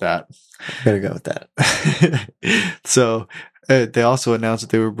 Definitely not that. Gotta go with that. So they also announced that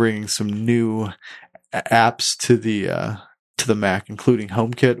they were bringing some new apps to the Mac, including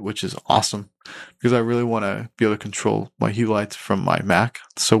HomeKit, which is awesome because I really want to be able to control my Hue lights from my Mac.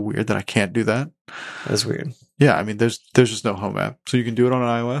 It's so weird that I can't do that. That's weird. Yeah, I mean, there's just no Home app, so you can do it on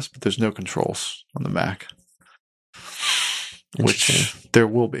iOS, but there's no controls on the Mac, which there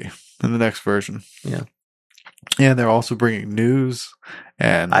will be in the next version. Yeah, and they're also bringing news,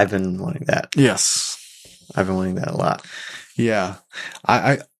 and I've been wanting that. Yes, I've been wanting that a lot. Yeah,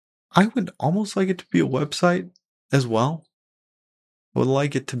 I would almost like it to be a website as well. I would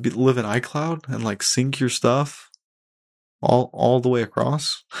like it to live in iCloud and like sync your stuff all the way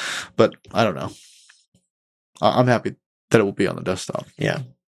across. But I don't know. I'm happy that it will be on the desktop. Yeah.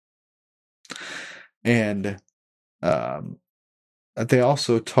 And they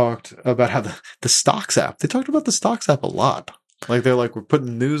also talked about how the Stocks app. They talked about the Stocks app a lot. Like they're like, we're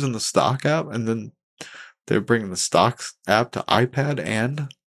putting news in the Stock app, and then they're bringing the Stocks app to iPad and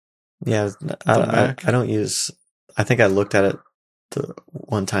I don't use. I think I looked at it the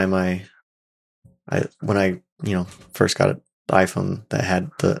one time when I first got the iPhone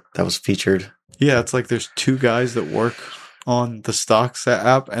that was featured. Yeah, it's like there's two guys that work on the Stocks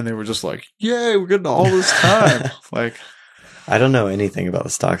app, and they were just like, "Yay, we're getting all this time!" Like, I don't know anything about the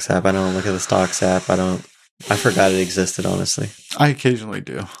Stocks app. I don't look at the Stocks app. I forgot it existed. Honestly, I occasionally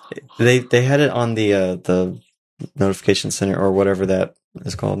do. They had it on the notification center or whatever that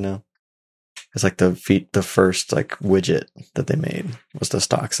is called now. It's like the first like widget that they made was the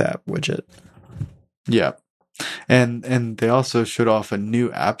Stocks app widget. Yeah, and they also showed off a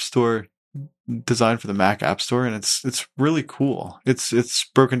new app store designed for the Mac App Store, and it's really cool. It's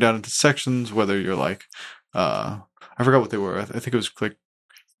broken down into sections. Whether you're like, I forgot what they were. I think it was like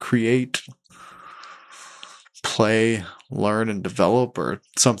create, play, learn, and develop, or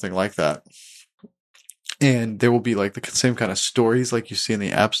something like that. And there will be like the same kind of stories like you see in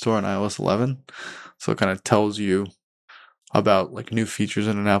the App Store on iOS 11. So it kind of tells you about like new features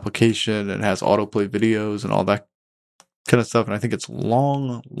in an application, and has autoplay videos and all that kind of stuff. And I think it's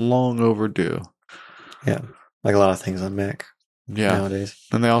long overdue. Yeah, like a lot of things on Mac nowadays.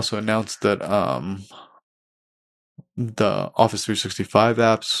 And they also announced that the Office 365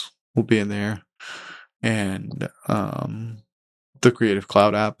 apps will be in there, and the Creative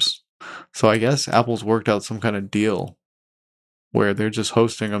Cloud apps. So I guess Apple's worked out some kind of deal where they're just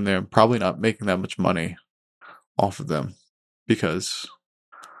hosting them there and probably not making that much money off of them because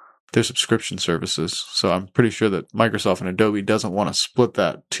they're subscription services. So I'm pretty sure that Microsoft and Adobe doesn't want to split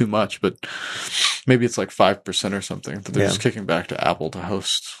that too much, but maybe it's like 5% or something that they're just kicking back to Apple to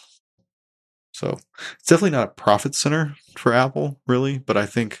host. So it's definitely not a profit center for Apple, really, but I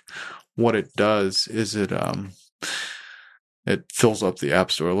think what it does is it fills up the App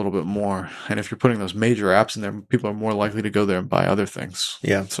Store a little bit more. And if you're putting those major apps in there, people are more likely to go there and buy other things.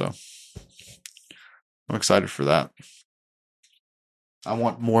 Yeah. So I'm excited for that. I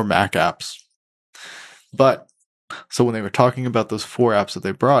want more Mac apps. But so when they were talking about those 4 apps that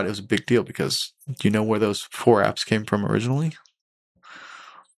they brought, it was a big deal because do you know where those 4 apps came from originally?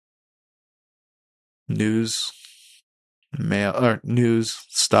 News, mail, or news,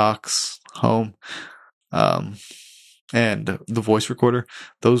 stocks, home, and the voice recorder.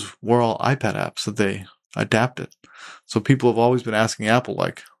 Those were all iPad apps that they adapted. So people have always been asking Apple,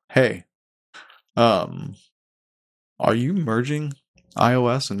 like, "Hey, are you merging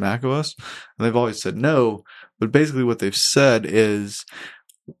iOS and macOS?" And they've always said no. But basically, what they've said is,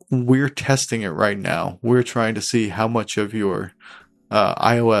 we're testing it right now. We're trying to see how much of your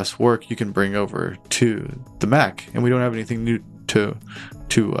iOS work you can bring over to the Mac, and we don't have anything new to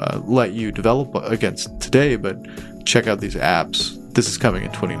let you develop against today, but check out these apps. This is coming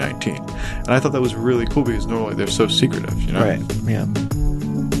in 2019. And I thought that was really cool because normally they're so secretive, you know? Right, yeah.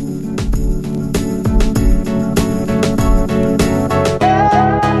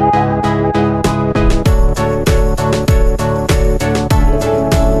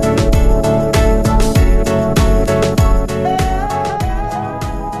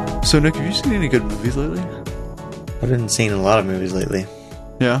 So, Nick, have you seen any good movies lately? I've been seeing a lot of movies lately.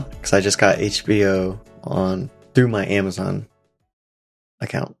 Yeah? Because I just got HBO through my Amazon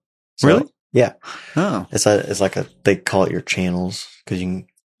account. So, really? Yeah. Oh. It's like they call it your channels because you can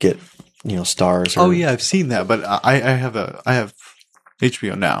get, stars. Oh yeah, I've seen that, but I have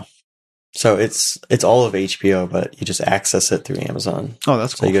HBO now. So it's all of HBO, but you just access it through Amazon. Oh,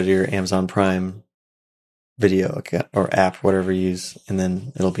 that's cool. So you go to your Amazon Prime Video or app, whatever you use, and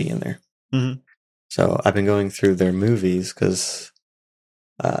then it'll be in there. Mm-hmm. So I've been going through their movies because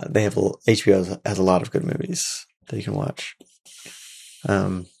they have HBO has a lot of good movies that you can watch.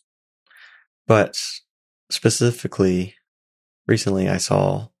 But specifically, recently I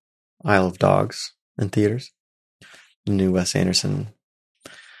saw Isle of Dogs in theaters. The new Wes Anderson.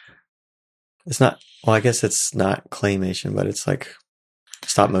 It's not. Well, I guess it's not claymation, but it's like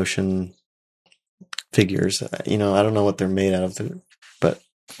stop motion figures. I don't know what they're made out of, but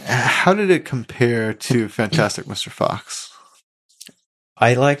how did it compare to Fantastic Mr. Fox?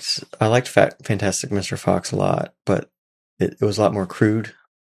 I liked Fantastic Mr. Fox a lot, but it was a lot more crude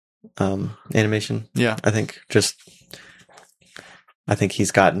animation. Yeah, I think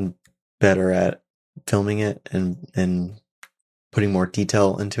he's gotten better at filming it and putting more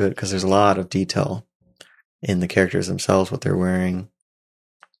detail into it because there's a lot of detail in the characters themselves, what they're wearing,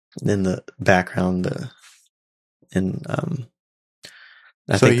 in the background,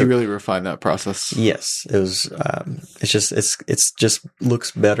 so he really refined that process. Yes, it was. It's just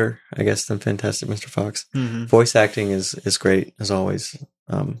looks better, I guess, than Fantastic Mr. Fox. Mm-hmm. Voice acting is great as always,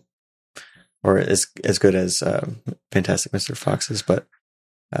 or as good as Fantastic Mr. Fox's. But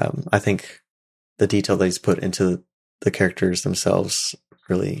I think the detail that he's put into the characters themselves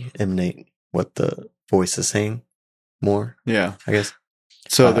really emanate what the voice is saying more. Yeah, I guess.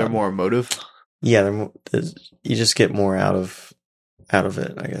 So they're more emotive. Yeah, you just get more out of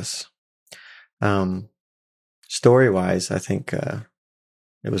it, I guess. Story wise, I think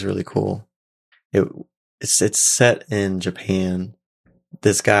it was really cool. It's set in Japan.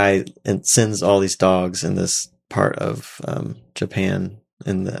 This guy sends all these dogs in this part of Japan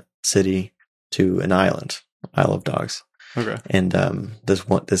in the city to an island, Isle of Dogs. Okay. And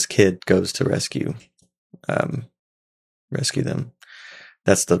this kid goes to rescue them.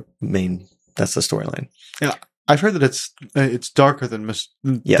 That's the storyline. Yeah. I've heard that it's darker than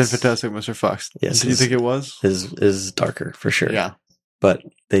than Fantastic Mr. Fox. Yes. Do you think it was? Is darker for sure. Yeah. But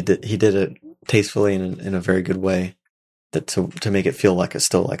he did it tastefully and in a very good way to make it feel like it's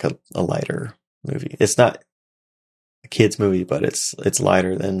still like a lighter movie. It's not a kid's movie, but it's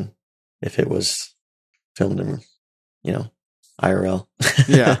lighter than if it was filmed in, IRL.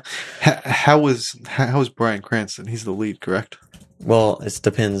 Yeah. How was Bryan Cranston? He's the lead, correct? Well, it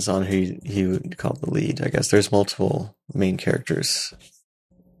depends on who you would call the lead. I guess there's multiple main characters.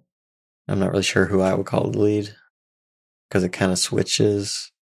 I'm not really sure who I would call the lead because it kind of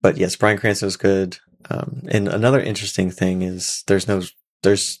switches. But yes, Bryan Cranston is good. And another interesting thing is there's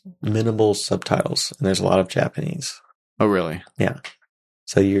minimal subtitles and there's a lot of Japanese. Oh, really?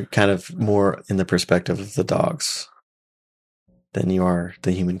 So you're kind of more in the perspective of the dogs than you are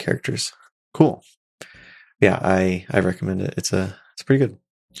the human characters. Cool. Yeah, I recommend it. It's pretty good.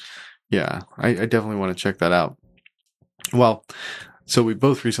 Yeah, I definitely want to check that out. Well, so we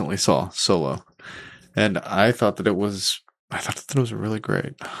both recently saw Solo, and I thought that it was really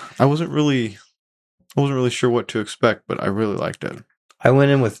great. I wasn't really sure what to expect, but I really liked it. I went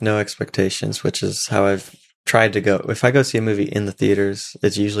in with no expectations, which is how I've tried to go. If I go see a movie in the theaters,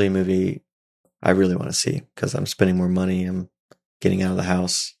 it's usually a movie I really want to see because I'm spending more money, I'm getting out of the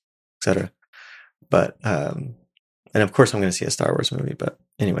house, etc. But and of course I'm going to see a Star Wars movie. But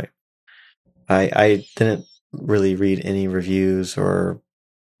anyway, I didn't really read any reviews, or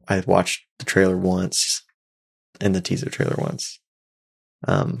I watched the trailer once and the teaser trailer once.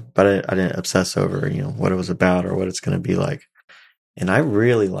 But I didn't obsess over, what it was about or what it's going to be like. And I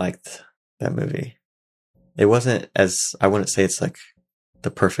really liked that movie. It wasn't I wouldn't say it's like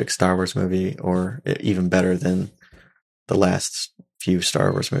the perfect Star Wars movie or even better than the last few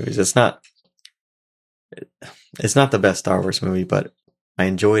Star Wars movies. It's not the best Star Wars movie, but I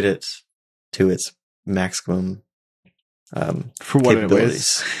enjoyed it to its maximum for what it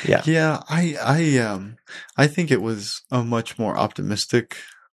capabilities. was. Yeah. I think it was a much more optimistic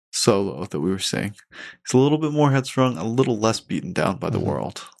Solo that we were seeing. It's a little bit more headstrong, a little less beaten down by the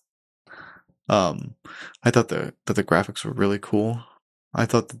world. I thought that the graphics were really cool. I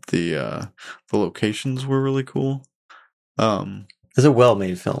thought that the locations were really cool. It's a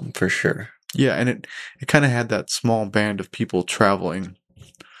well-made film for sure. Yeah, and it kind of had that small band of people traveling,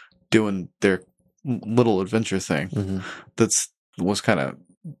 doing their little adventure thing. Mm-hmm. Was kind of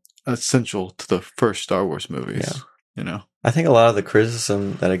essential to the first Star Wars movies. Yeah. I think a lot of the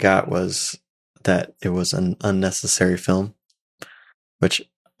criticism that I got was that it was an unnecessary film, which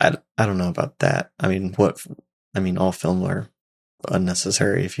I don't know about that. I mean, all films are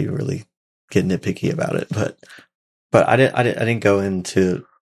unnecessary if you really get nitpicky about it. But I didn't go into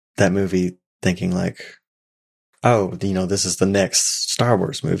that movie thinking like, oh, this is the next Star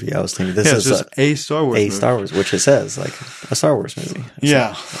Wars movie. I was thinking this is just a Star Wars movie. Star Wars, which it says like a Star Wars movie.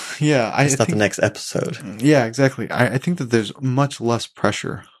 Yeah. It's not the next episode. Yeah, exactly. I think that there's much less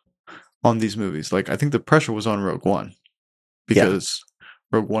pressure on these movies. Like, I think the pressure was on Rogue One because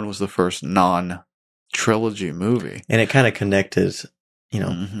Rogue One was the first non-trilogy movie. And it kind of connected,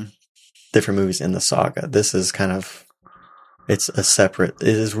 different movies in the saga. This is kind of, it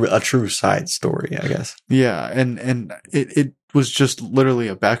is a true side story, I guess. Yeah, and it was just literally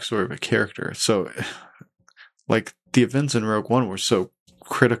a backstory of a character. So, like, the events in Rogue One were so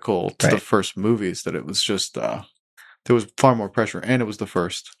critical to the first movies that it was just, there was far more pressure, and it was the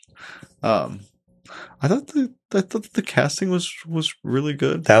first. I thought the casting was really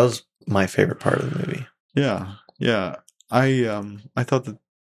good. That was my favorite part of the movie. Yeah. I thought that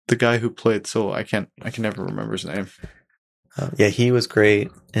the guy who played Solo, I can never remember his name. He was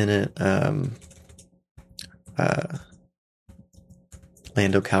great in it.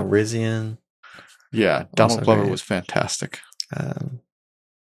 Lando Calrissian. Yeah, Donald Glover was fantastic.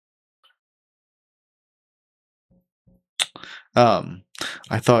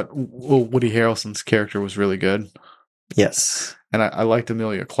 I thought Woody Harrelson's character was really good. Yes. And I liked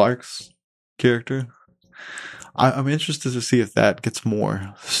Emilia Clarke's character. I'm interested to see if that gets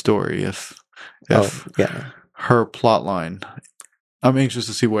more story, if her plot line. I'm anxious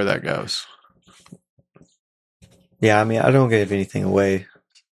to see where that goes. Yeah, I mean, I don't give anything away,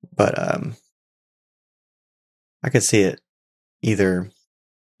 but I could see it either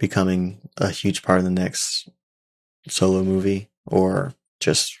becoming a huge part of the next Solo movie or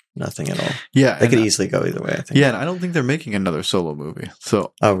just nothing at all. Yeah, they could easily go either way, I think. Yeah, and I don't think they're making another Solo movie.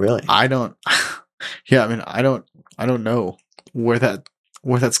 So, oh really? I don't. Yeah, I mean, I don't know where that's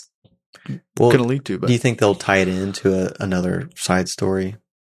going to lead to. But do you think they'll tie it into another side story,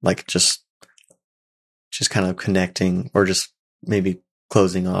 like just kind of connecting, or just maybe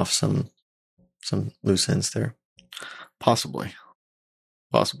closing off some loose ends there? Possibly.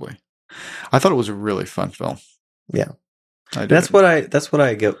 I thought it was a really fun film. Yeah, that's what I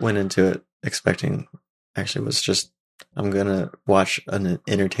went into it expecting. Actually, was just I'm gonna watch an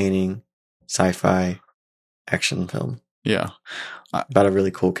entertaining sci-fi action film. Yeah, about a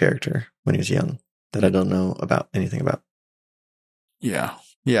really cool character when he was young that I don't know anything about. Yeah,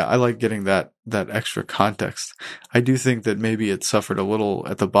 I like getting that extra context. I do think that maybe it suffered a little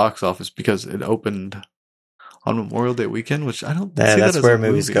at the box office because it opened on Memorial Day weekend, which I don't. That's where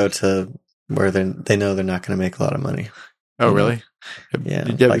movies go to, where they know they're not going to make a lot of money. Oh, really? Yeah.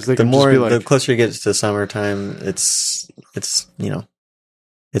 Like the closer you get to summertime, it's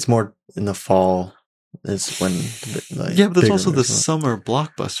more in the fall is when like, Yeah, but there's bigger also the movies come out. summer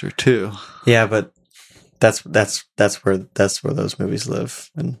blockbuster too. Yeah, but that's where those movies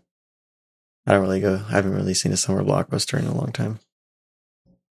live, and I don't really go. I haven't really seen a summer blockbuster in a long time.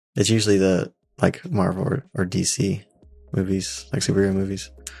 It's usually the like Marvel or DC movies, like superhero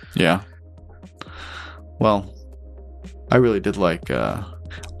movies. Yeah. Well, I really did like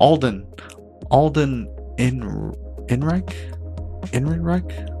Alden Ehrenreich.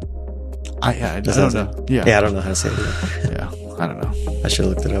 I don't know. Yeah. Yeah, I don't know how to say it either. Yeah. I don't know. I should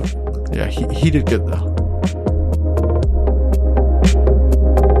have looked it up. Yeah, he did good though.